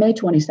birthday was May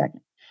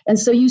 22nd. And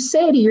so you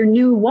say to your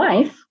new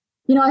wife,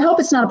 I hope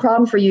it's not a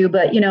problem for you,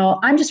 but,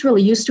 I'm just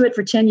really used to it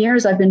for 10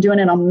 years. I've been doing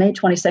it on May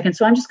 22nd.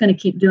 So I'm just going to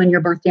keep doing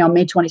your birthday on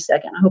May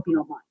 22nd. I hope you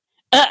don't mind.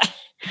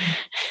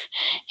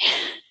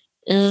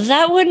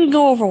 That wouldn't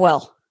go over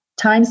well.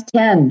 Times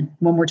 10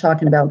 when we're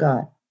talking about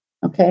God.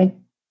 Okay?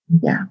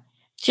 Yeah.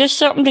 Just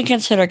something to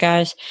consider,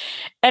 guys.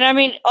 And I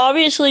mean,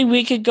 obviously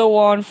we could go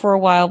on for a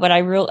while, but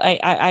I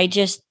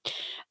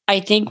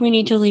think we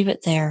need to leave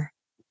it there.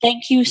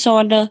 Thank you,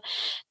 Sanda.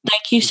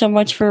 Thank you so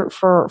much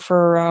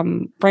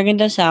for bringing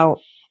this out.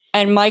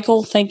 And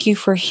Michael, thank you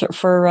for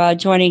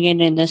joining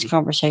in this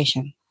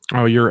conversation.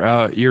 Oh,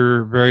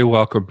 you're very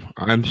welcome.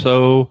 I'm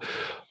so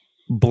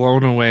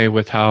blown away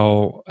with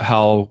how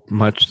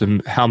much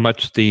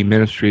the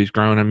ministry has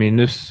grown. I mean,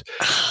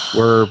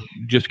 we're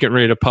just getting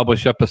ready to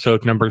publish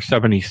episode number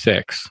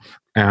 76,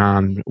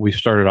 and we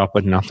started off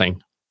with nothing.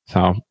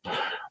 So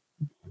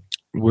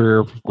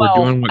we're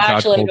doing what God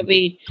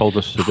told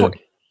us to do.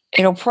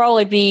 It'll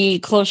probably be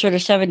closer to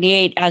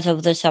 78 as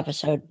of this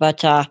episode,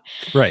 but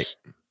right.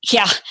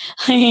 Yeah,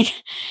 I mean,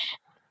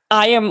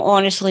 I am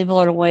honestly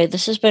blown away.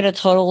 This has been a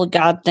total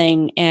God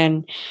thing,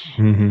 and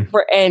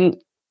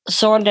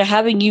Sanda,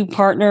 having you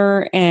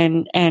partner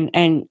and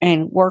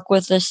work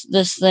with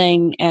this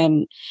thing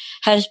and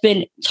has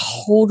been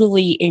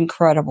totally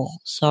incredible.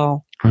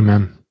 So,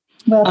 amen.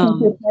 Well, thank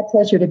you. It's my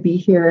pleasure to be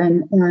here,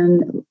 and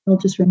I'll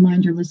just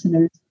remind your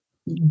listeners: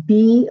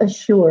 be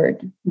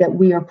assured that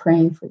we are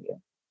praying for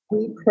you.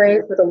 We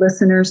pray for the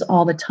listeners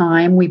all the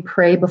time. We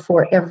pray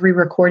before every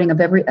recording of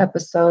every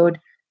episode.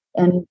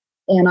 And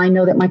I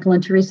know that Michael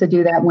and Teresa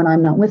do that when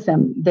I'm not with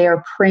them. They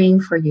are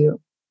praying for you.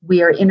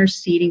 We are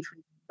interceding for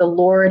you. The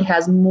Lord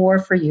has more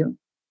for you.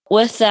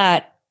 With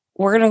that,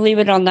 we're going to leave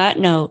it on that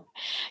note.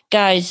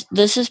 Guys,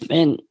 this has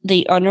been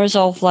the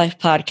Unresolved Life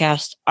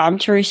Podcast. I'm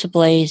Teresa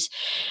Blaze,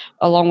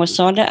 along with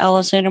Sanda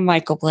Allyson and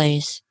Michael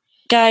Blaze.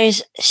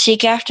 Guys,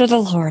 seek after the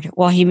Lord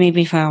while he may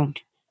be found.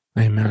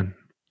 Amen.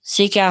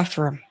 Seek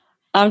after him.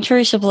 I'm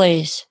Teresa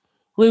Blaze.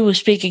 We will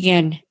speak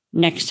again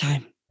next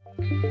time.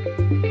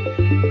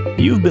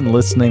 You've been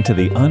listening to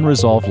the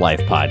Unresolved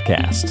Life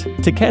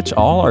Podcast. To catch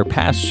all our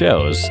past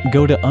shows,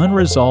 go to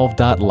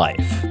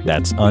unresolved.life.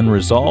 That's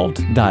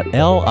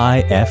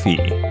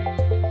unresolved.life.